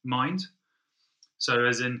already mined. So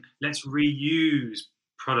as in, let's reuse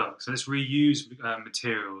products. Let's reuse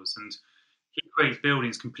materials. And he creates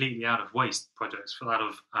buildings completely out of waste projects.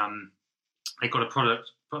 They've got a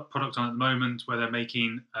product on at the moment where they're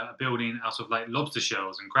making a building out of like lobster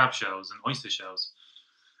shells and crab shells and oyster shells.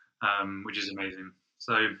 Which is amazing.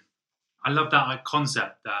 So I love that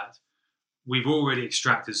concept that we've already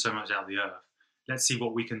extracted so much out of the earth. Let's see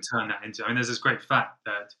what we can turn that into. I mean, there's this great fact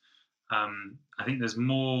that I think there's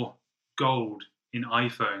more gold in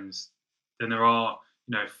iPhones than there are,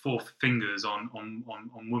 fourth fingers on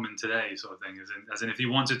women today, sort of thing. As in, if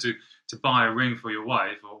you wanted to buy a ring for your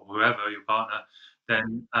wife or whoever, your partner,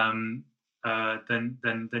 then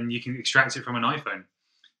you can extract it from an iPhone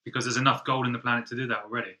because there's enough gold in the planet to do that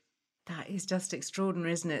already. That is just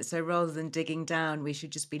extraordinary, isn't it? So rather than digging down, we should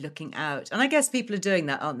just be looking out. And I guess people are doing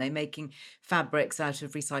that, aren't they? Making fabrics out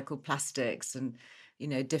of recycled plastics and,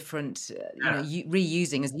 different,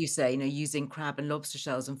 reusing, as you say, using crab and lobster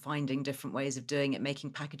shells and finding different ways of doing it, making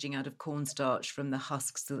packaging out of cornstarch from the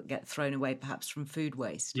husks that get thrown away, perhaps from food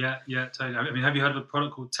waste. Yeah, totally. I mean, have you heard of a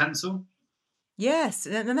product called Tencel? Yes,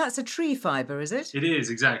 and that's a tree fibre, is it? It is,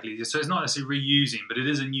 exactly. So it's not necessarily reusing, but it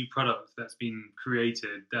is a new product that's been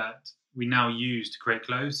created that we now use to create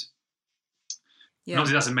clothes. Yeah. And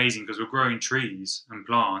obviously that's amazing because we're growing trees and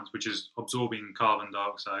plants, which is absorbing carbon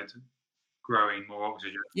dioxide, growing more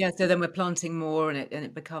oxygen. Yeah, so then we're planting more and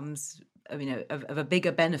it becomes, of a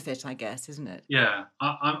bigger benefit, I guess, isn't it? Yeah,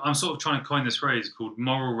 I'm sort of trying to coin this phrase called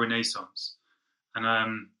moral renaissance.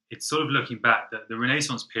 And it's sort of looking back that the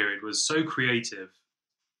Renaissance period was so creative,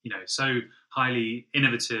 so highly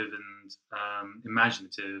innovative and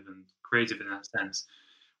imaginative and creative in that sense.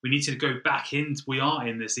 We need to go back we are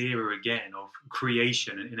in this era again of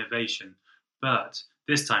creation and innovation. But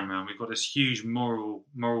this time around, we've got this huge moral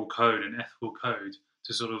code and ethical code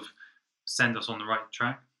to sort of send us on the right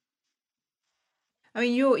track. I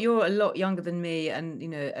mean, you're a lot younger than me and,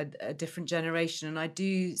 a different generation. And I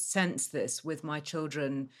do sense this with my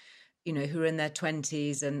children, who are in their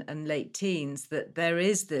 20s and late teens, that there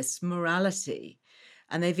is this morality.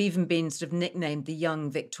 And they've even been sort of nicknamed the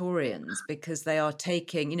young Victorians because they are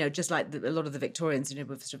taking, just like a lot of the Victorians,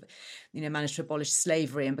 have sort of, managed to abolish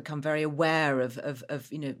slavery and become very aware of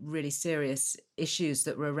really serious issues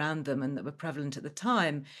that were around them and that were prevalent at the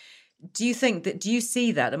time. Do you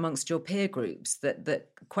see that amongst your peer groups, that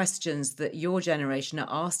questions that your generation are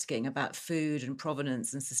asking about food and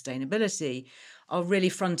provenance and sustainability are really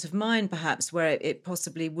front of mind, perhaps, where it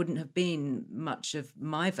possibly wouldn't have been much of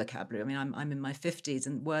my vocabulary? I mean, I'm in my 50s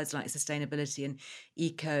and words like sustainability and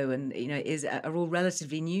eco and, are all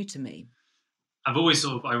relatively new to me. I've always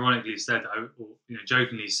sort of ironically said,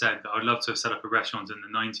 jokingly said that I would love to have set up a restaurant in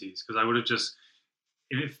the 90s because I would have just...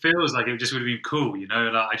 It feels like it just would have been cool, like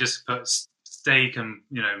I just put steak and,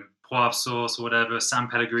 poivre sauce or whatever, San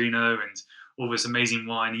Pellegrino and all this amazing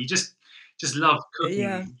wine. And you just love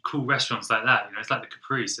cooking cool restaurants like that. It's like the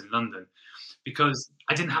Caprice in London because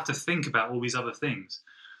I didn't have to think about all these other things.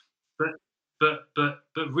 But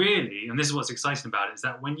really, and this is what's exciting about it, is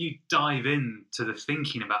that when you dive into the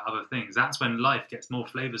thinking about other things, that's when life gets more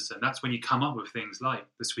flavoursome. That's when you come up with things like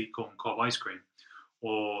the sweet corn cob ice cream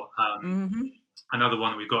or... Another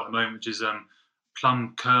one that we've got at the moment, which is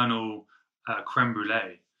plum kernel creme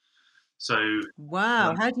brulee. So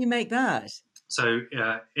wow, how do you make that? So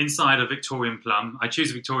inside a Victorian plum, I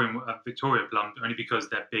choose a Victoria plum only because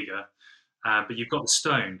they're bigger. But you've got the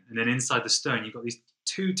stone, and then inside the stone you've got these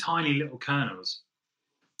two tiny little kernels,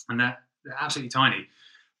 and they're absolutely tiny,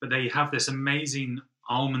 but they have this amazing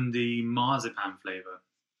almondy marzipan flavour.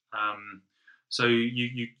 So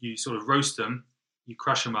you sort of roast them, you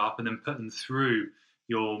crush them up, and then put them through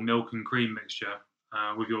your milk and cream mixture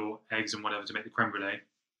with your eggs and whatever to make the creme brulee,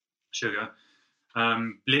 sugar.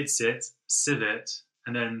 Blitz it, sieve it,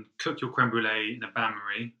 and then cook your creme brulee in a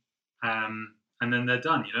bain-marie, and then they're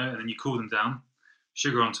done, and then you cool them down,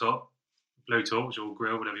 sugar on top, blowtorch or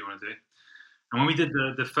grill, whatever you want to do. And when we did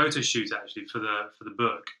the photo shoot actually for the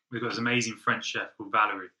book, we've got this amazing French chef called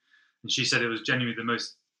Valerie, and she said it was genuinely the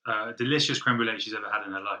most delicious creme brulee she's ever had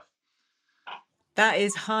in her life. That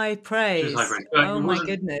is high praise. High praise. But oh my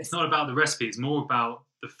goodness! It's not about the recipe; it's more about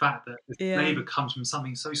the fact that the flavour comes from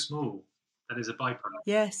something so small that is a byproduct.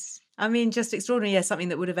 Yes. I mean, just extraordinary. Yeah, something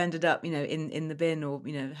that would have ended up, in the bin or,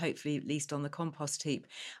 hopefully at least on the compost heap.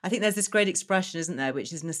 I think there's this great expression, isn't there,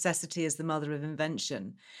 which is necessity is the mother of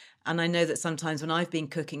invention. And I know that sometimes when I've been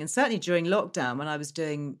cooking, and certainly during lockdown when I was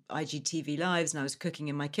doing IGTV lives and I was cooking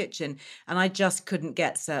in my kitchen and I just couldn't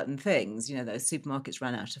get certain things, those supermarkets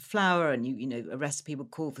ran out of flour and a recipe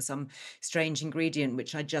would call for some strange ingredient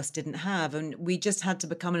which I just didn't have. And we just had to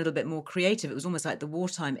become a little bit more creative. It was almost like the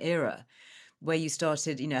wartime era, where you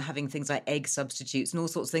started, having things like egg substitutes and all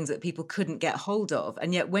sorts of things that people couldn't get hold of.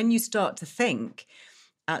 And yet when you start to think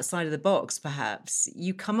outside of the box, perhaps,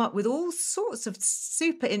 you come up with all sorts of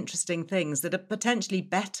super interesting things that are potentially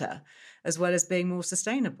better as well as being more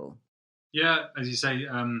sustainable. Yeah, as you say,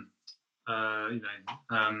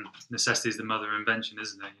 necessity is the mother of invention,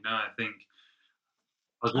 isn't it? I think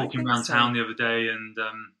I was walking around town the other day and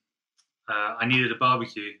I needed a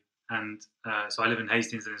barbecue. And so I live in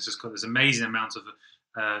Hastings, and it's just got this amazing amount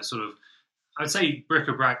of sort of, I would say,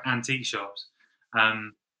 bric-a-brac antique shops.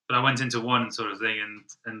 But I went into one sort of thing,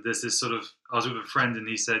 and there's this sort of, I was with a friend, and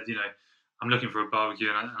he said, I'm looking for a barbecue.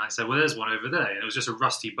 And I said, well, there's one over there. And it was just a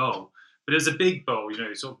rusty bowl. But it was a big bowl,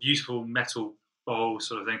 sort of beautiful metal bowl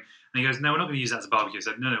sort of thing. And he goes, no, we're not going to use that as a barbecue. I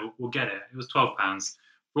said, no, we'll get it. It was £12.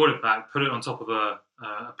 Brought it back, put it on top of a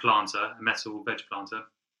planter, a metal veg planter,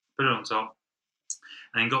 put it on top.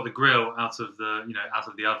 And got the grill out of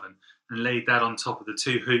the oven and laid that on top of the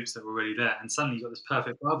two hoops that were already there, and suddenly you got this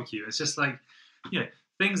perfect barbecue. It's just like,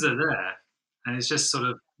 things are there, and it's just sort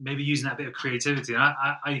of maybe using that bit of creativity. And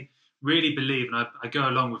I really believe, and I go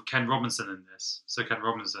along with Ken Robinson in this, so Ken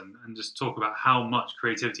Robinson, and just talk about how much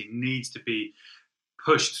creativity needs to be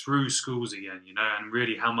pushed through schools again, and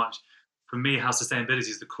really how much, for me, how sustainability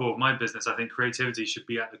is the core of my business. I think creativity should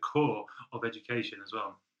be at the core of education as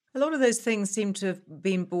well. A lot of those things seem to have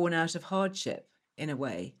been born out of hardship in a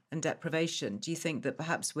way and deprivation. Do you think that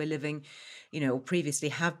perhaps we're living, or previously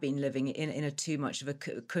have been living in a too much of a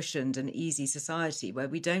cushioned and easy society where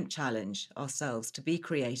we don't challenge ourselves to be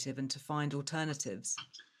creative and to find alternatives?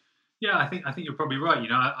 Yeah, I think you're probably right.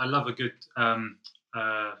 I love a good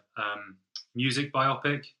music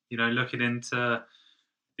biopic. Looking into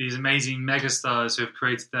these amazing megastars who have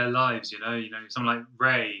created their lives. Someone like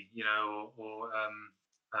Ray. Or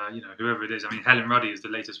whoever it is. I mean, Helen Ruddy is the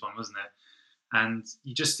latest one, wasn't it? And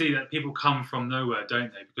you just see that people come from nowhere,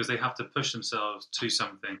 don't they? Because they have to push themselves to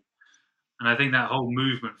something. And I think that whole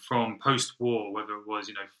movement from post-war, whether it was,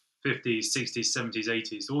 50s, 60s, 70s,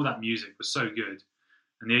 80s, all that music was so good.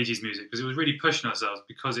 And the 80s music, because it was really pushing ourselves,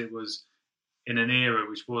 because it was in an era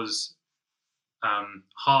which was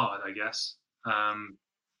hard, I guess.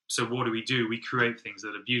 So what do? We create things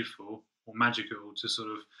that are beautiful or magical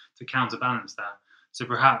to counterbalance that. So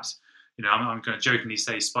perhaps, I'm going to jokingly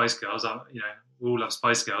say Spice Girls. We all love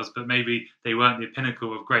Spice Girls, but maybe they weren't the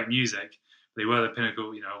pinnacle of great music. They were the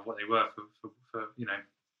pinnacle, of what they were for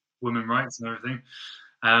women rights and everything.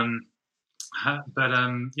 But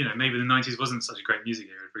maybe the 90s wasn't such a great music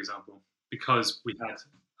era, for example, because we had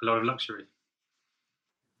a lot of luxury.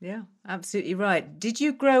 Yeah, absolutely right. Did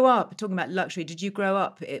you grow up, talking about luxury, did you grow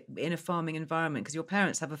up in a farming environment? Because your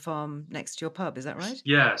parents have a farm next to your pub, is that right?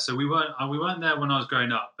 Yeah, so we weren't there when I was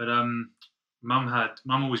growing up, but Mum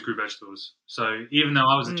always grew vegetables. So even though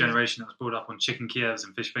I was a generation that was brought up on chicken Kievs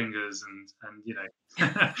and fish fingers and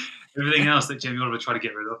everything else that Jamie Oliver tried to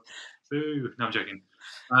get rid of. Boo. No, I'm joking.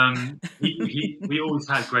 We always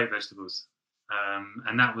had great vegetables.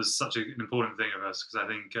 And that was such an important thing of us, because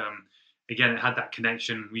I think, again, it had that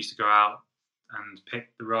connection. We used to go out and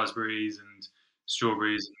pick the raspberries and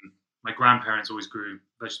strawberries. And my grandparents always grew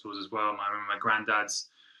vegetables as well. I remember my granddad's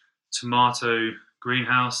tomato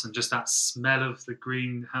greenhouse, and just that smell of the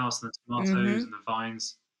greenhouse and the tomatoes and the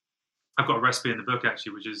vines. I've got a recipe in the book,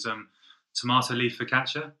 actually, which is tomato leaf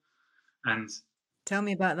focaccia. And tell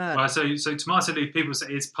me about that. Well, so tomato leaf, people say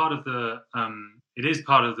it is part of the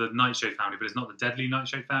nightshade family, but it's not the deadly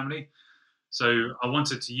nightshade family. So I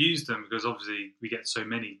wanted to use them because obviously we get so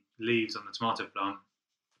many leaves on the tomato plant.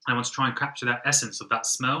 I want to try and capture that essence of that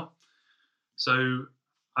smell. So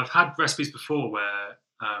I've had recipes before where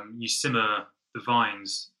you simmer the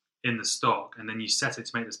vines in the stock and then you set it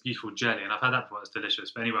to make this beautiful jelly. And I've had that before, it's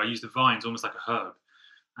delicious. But anyway, I use the vines almost like a herb,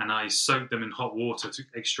 and I soak them in hot water to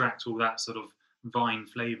extract all that sort of vine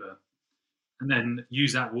flavour, and then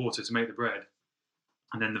use that water to make the bread.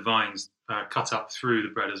 And then the vines cut up through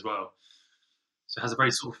the bread as well. So it has a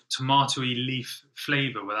very sort of tomatoey leaf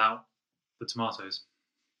flavour without the tomatoes.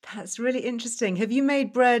 That's really interesting. Have you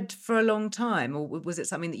made bread for a long time, or was it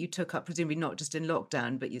something that you took up, presumably not just in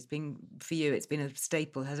lockdown, but it's been, for you, it's been a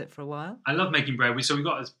staple, has it, for a while? I love making bread. We've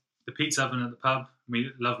got the pizza oven at the pub.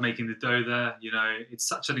 We love making the dough there. It's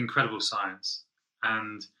such an incredible science.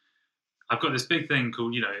 And I've got this big thing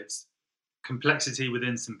called, it's complexity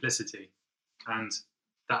within simplicity. And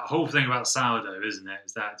that whole thing about sourdough, isn't it?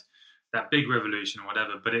 Is that big revolution or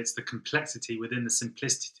whatever, but it's the complexity within the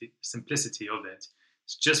simplicity of it.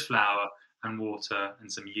 It's just flour and water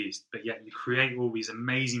and some yeast, but yet you create all these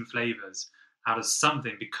amazing flavors out of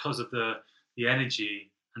something because of the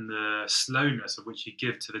energy and the slowness of which you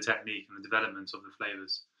give to the technique and the development of the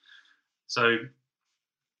flavors. So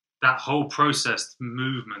that whole processed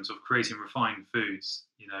movement of creating refined foods,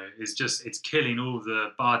 it's killing all the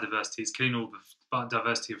biodiversity, it's killing all the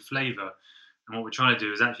diversity of flavor. And what we're trying to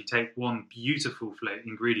do is actually take one beautiful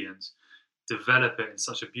ingredient, develop it in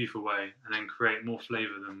such a beautiful way, and then create more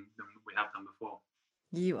flavor than we have done before.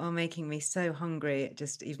 You are making me so hungry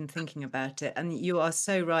just even thinking about it. And you are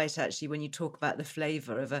so right, actually, when you talk about the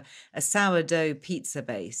flavour of a sourdough pizza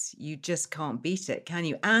base. You just can't beat it, can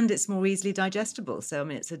you? And it's more easily digestible. So, I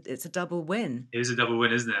mean, it's a double win. It is a double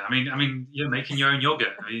win, isn't it? I mean, you're making your own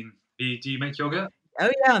yogurt. I mean, do you make yogurt? Oh,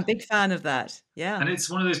 yeah, I'm a big fan of that. Yeah. And it's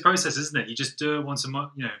one of those processes, isn't it? You just do it once a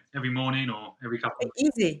month, every morning or every couple of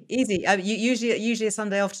Easy. Usually a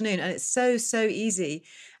Sunday afternoon, and it's so easy,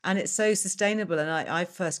 and it's so sustainable. And I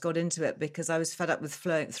first got into it because I was fed up with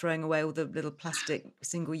throwing away all the little plastic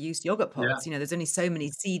single-use yogurt pots. Yeah. There's only so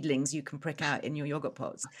many seedlings you can prick out in your yogurt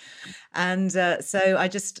pots, and so I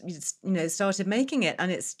just started making it, and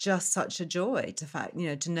it's just such a joy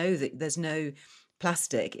to know that there's no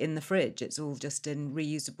plastic in the fridge. It's all just in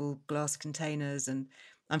reusable glass containers. And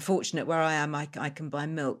I'm fortunate where I am, I can buy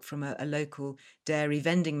milk from a local dairy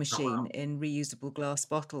vending machine in reusable glass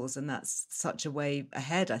bottles. And that's such a way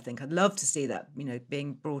ahead, I think. I'd love to see that,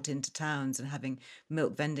 being brought into towns and having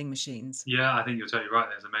milk vending machines. Yeah, I think you're totally right.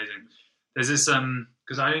 That's amazing. There's this,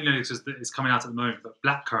 because I only know it's coming out at the moment, but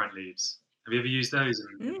blackcurrant leaves. Have you ever used those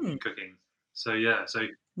in cooking? So, yeah.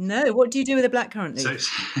 No, what do you do with a blackcurrant leaf?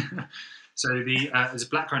 So this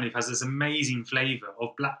blackcurrant leaf has this amazing flavour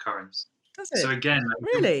of blackcurrants. Does it? So again,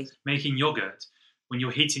 really, making yogurt, when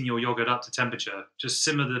you're heating your yogurt up to temperature, just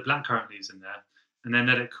simmer the blackcurrant leaves in there, and then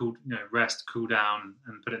let it cool, rest, cool down,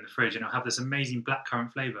 and put it in the fridge, and it'll have this amazing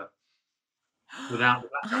blackcurrant flavour. Without the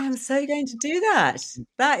blackcurrant. I am so going to do that.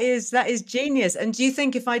 That is genius. And do you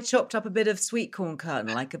think if I chopped up a bit of sweet corn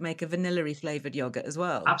kernel, I could make a vanilla-y flavoured yogurt as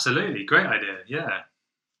well? Absolutely, great idea. Yeah,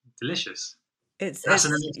 delicious. It's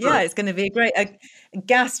going to be a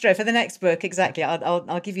gastro for the next book. Exactly.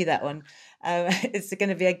 I'll give you that one. It's going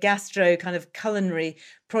to be a gastro kind of culinary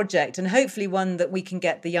project, and hopefully one that we can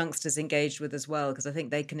get the youngsters engaged with as well, because I think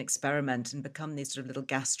they can experiment and become these sort of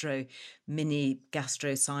little mini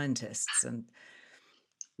gastro scientists. And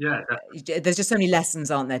yeah, there's just so many lessons,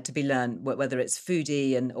 aren't there, to be learned, whether it's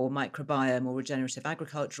foodie or microbiome or regenerative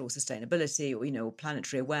agriculture or sustainability or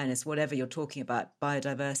planetary awareness, whatever you're talking about,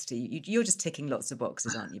 biodiversity. You're just ticking lots of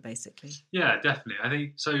boxes, aren't you, basically? Yeah, definitely. I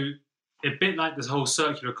think so. A bit like this whole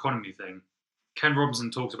circular economy thing. Ken Robinson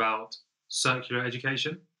talked about circular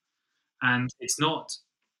education, and it's not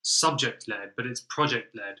subject-led, but it's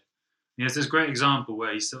project-led. There's this great example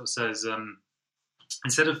where he sort of says,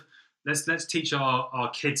 instead of let's teach our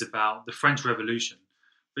kids about the French Revolution,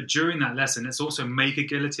 but during that lesson, let's also make a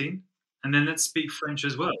guillotine, and then let's speak French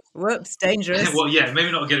as well. Whoops, dangerous. Well, yeah,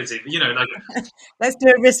 maybe not a guillotine, but let's do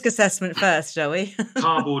a risk assessment first, shall we?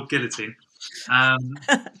 Cardboard guillotine.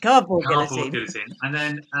 Cardboard guillotine. And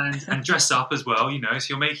then and dress up as well, so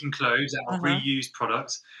you're making clothes out of reused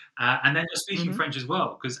products, and then you're speaking French as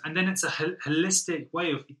well, and then it's a holistic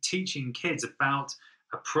way of teaching kids about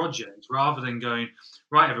a project rather than going,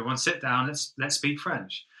 right, everyone sit down, let's speak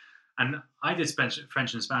French. And I did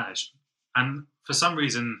French and Spanish, and for some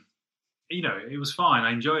reason, it was fine,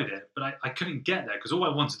 I enjoyed it, but I couldn't get there because all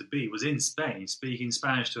I wanted to be was in Spain speaking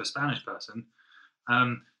Spanish to a Spanish person,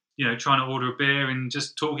 trying to order a beer and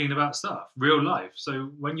just talking about stuff, real life.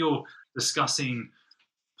 So when you're discussing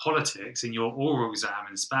politics in your oral exam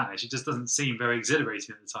in Spanish. It just doesn't seem very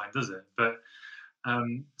exhilarating at the time, does it? But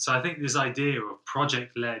so I think this idea of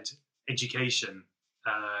project-led education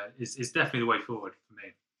is definitely the way forward for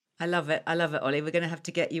me. I love it, Ollie. We're going to have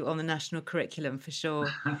to get you on the national curriculum for sure.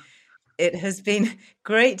 It has been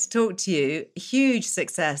great to talk to you. Huge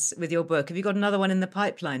success with your book. Have you got another one in the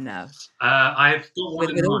pipeline now? I've got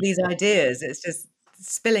one with all these ideas. It's just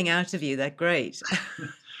spilling out of you. They're great.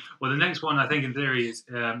 Well, the next one, I think, in theory, is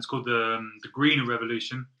it's called the Greener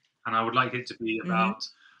Revolution, and I would like it to be about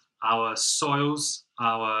our soils,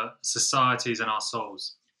 our societies, and our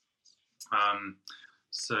souls.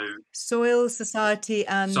 So soil, society,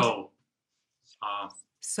 and soul.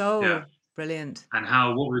 Soul. Yeah. Brilliant. And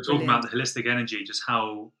how what we were talking about, the holistic energy, just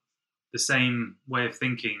how the same way of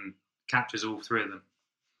thinking captures all three of them.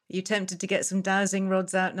 Are you tempted to get some dowsing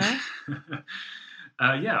rods out now?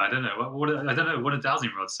 Yeah, I don't know. I don't know what a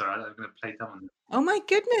dowsing rod. Sorry, I'm going to play that one. Oh my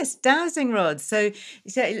goodness, dowsing rods. So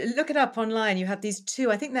look it up online. You have these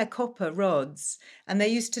two, I think they're copper rods, and they're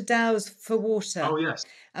used to douse for water. Oh, yes.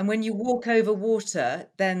 And when you walk over water,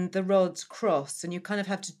 then the rods cross and you kind of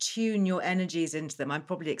have to tune your energies into them. I'm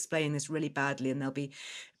probably explaining this really badly, and there'll be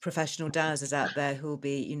professional dowsers out there who'll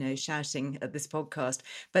be, shouting at this podcast.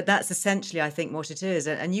 But that's essentially, I think, what it is.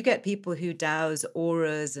 And you get people who douse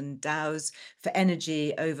auras and douse for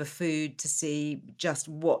energy over food to see just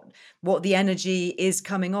what the energy is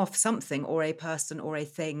coming off something, or a person or a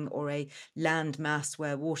thing or a land mass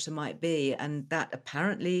where water might be. And that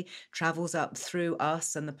apparently travels up through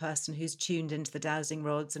us and the person who's tuned into the dowsing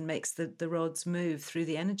rods and makes the rods move through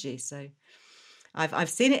the energy. So I've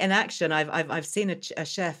seen it in action. I've seen a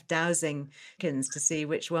chef dowsing chickens to see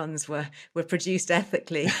which ones were produced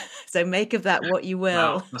ethically. So make of that what you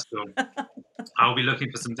will. Wow, that's cool. I'll be looking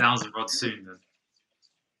for some dowsing rods soon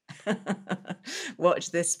then.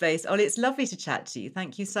 Watch this space. Ollie, it's lovely to chat to you.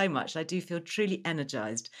 Thank you so much. I do feel truly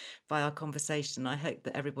energized by our conversation. I hope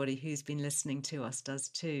that everybody who's been listening to us does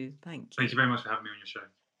too. Thank you. Thank you very much for having me on your show.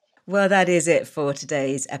 Well, that is it for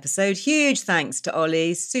today's episode. Huge thanks to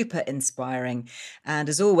Ollie, super inspiring. And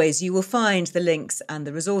as always, you will find the links and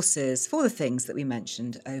the resources for the things that we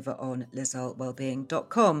mentioned over on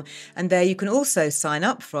lizellwellbeing.com. And there you can also sign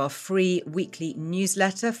up for our free weekly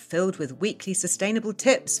newsletter filled with weekly sustainable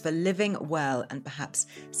tips for living well and perhaps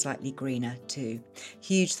slightly greener too.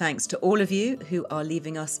 Huge thanks to all of you who are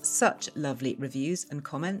leaving us such lovely reviews and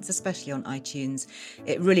comments, especially on iTunes.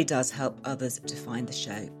 It really does help others to find the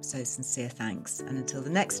show. So sincere thanks. And until the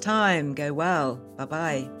next time, go well.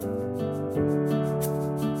 Bye-bye.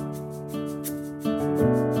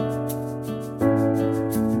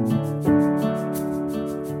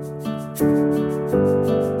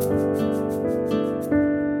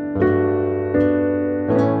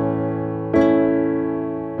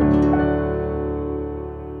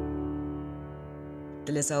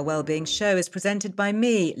 The Liz Earle Wellbeing Show is presented by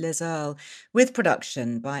me, Liz Earle, with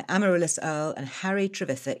production by Amaryllis Earle and Harry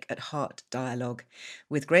Trevithick at Heart Dialogue,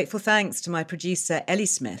 with grateful thanks to my producer Ellie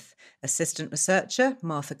Smith, assistant researcher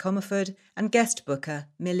Martha Comerford, and guest booker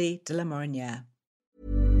Millie de la Morinière.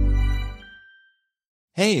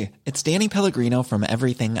 Hey, it's Danny Pellegrino from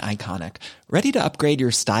Everything Iconic. Ready to upgrade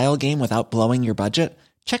your style game without blowing your budget?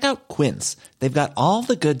 Check out Quince. They've got all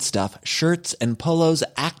the good stuff, shirts and polos,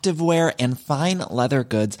 activewear, and fine leather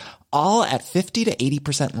goods, all at 50 to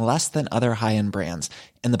 80% less than other high-end brands.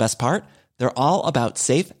 And the best part? They're all about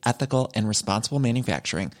safe, ethical, and responsible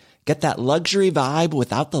manufacturing. Get that luxury vibe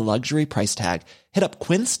without the luxury price tag. Hit up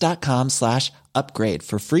quince.com/upgrade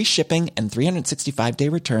for free shipping and 365-day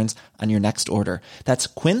returns on your next order. That's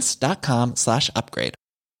quince.com/upgrade.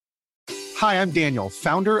 Hi, I'm Daniel,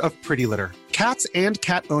 founder of Pretty Litter. Cats and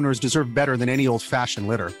cat owners deserve better than any old-fashioned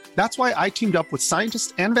litter. That's why I teamed up with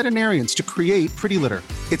scientists and veterinarians to create Pretty Litter.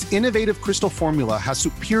 Its innovative crystal formula has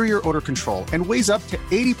superior odor control and weighs up to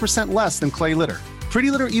 80% less than clay litter.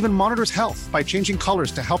 Pretty Litter even monitors health by changing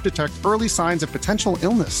colors to help detect early signs of potential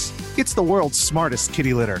illness. It's the world's smartest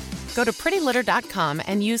kitty litter. Go to prettylitter.com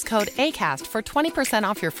and use code ACAST for 20%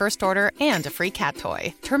 off your first order and a free cat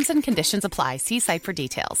toy. Terms and conditions apply. See site for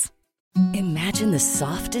details. Imagine the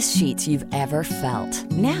softest sheets you've ever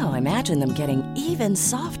felt. Now imagine them getting even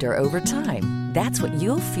softer over time. That's what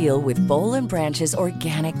you'll feel with Boll & Branch's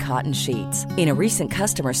organic cotton sheets. In a recent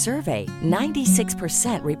customer survey,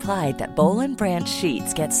 96% replied that Boll & Branch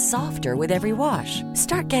sheets get softer with every wash.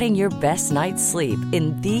 Start getting your best night's sleep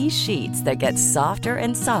in these sheets that get softer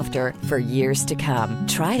and softer for years to come.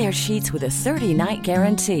 Try their sheets with a 30-night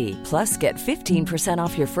guarantee. Plus, get 15%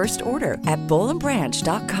 off your first order at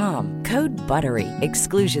bollandbranch.com. Code BUTTERY.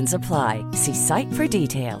 Exclusions apply. See site for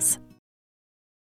details.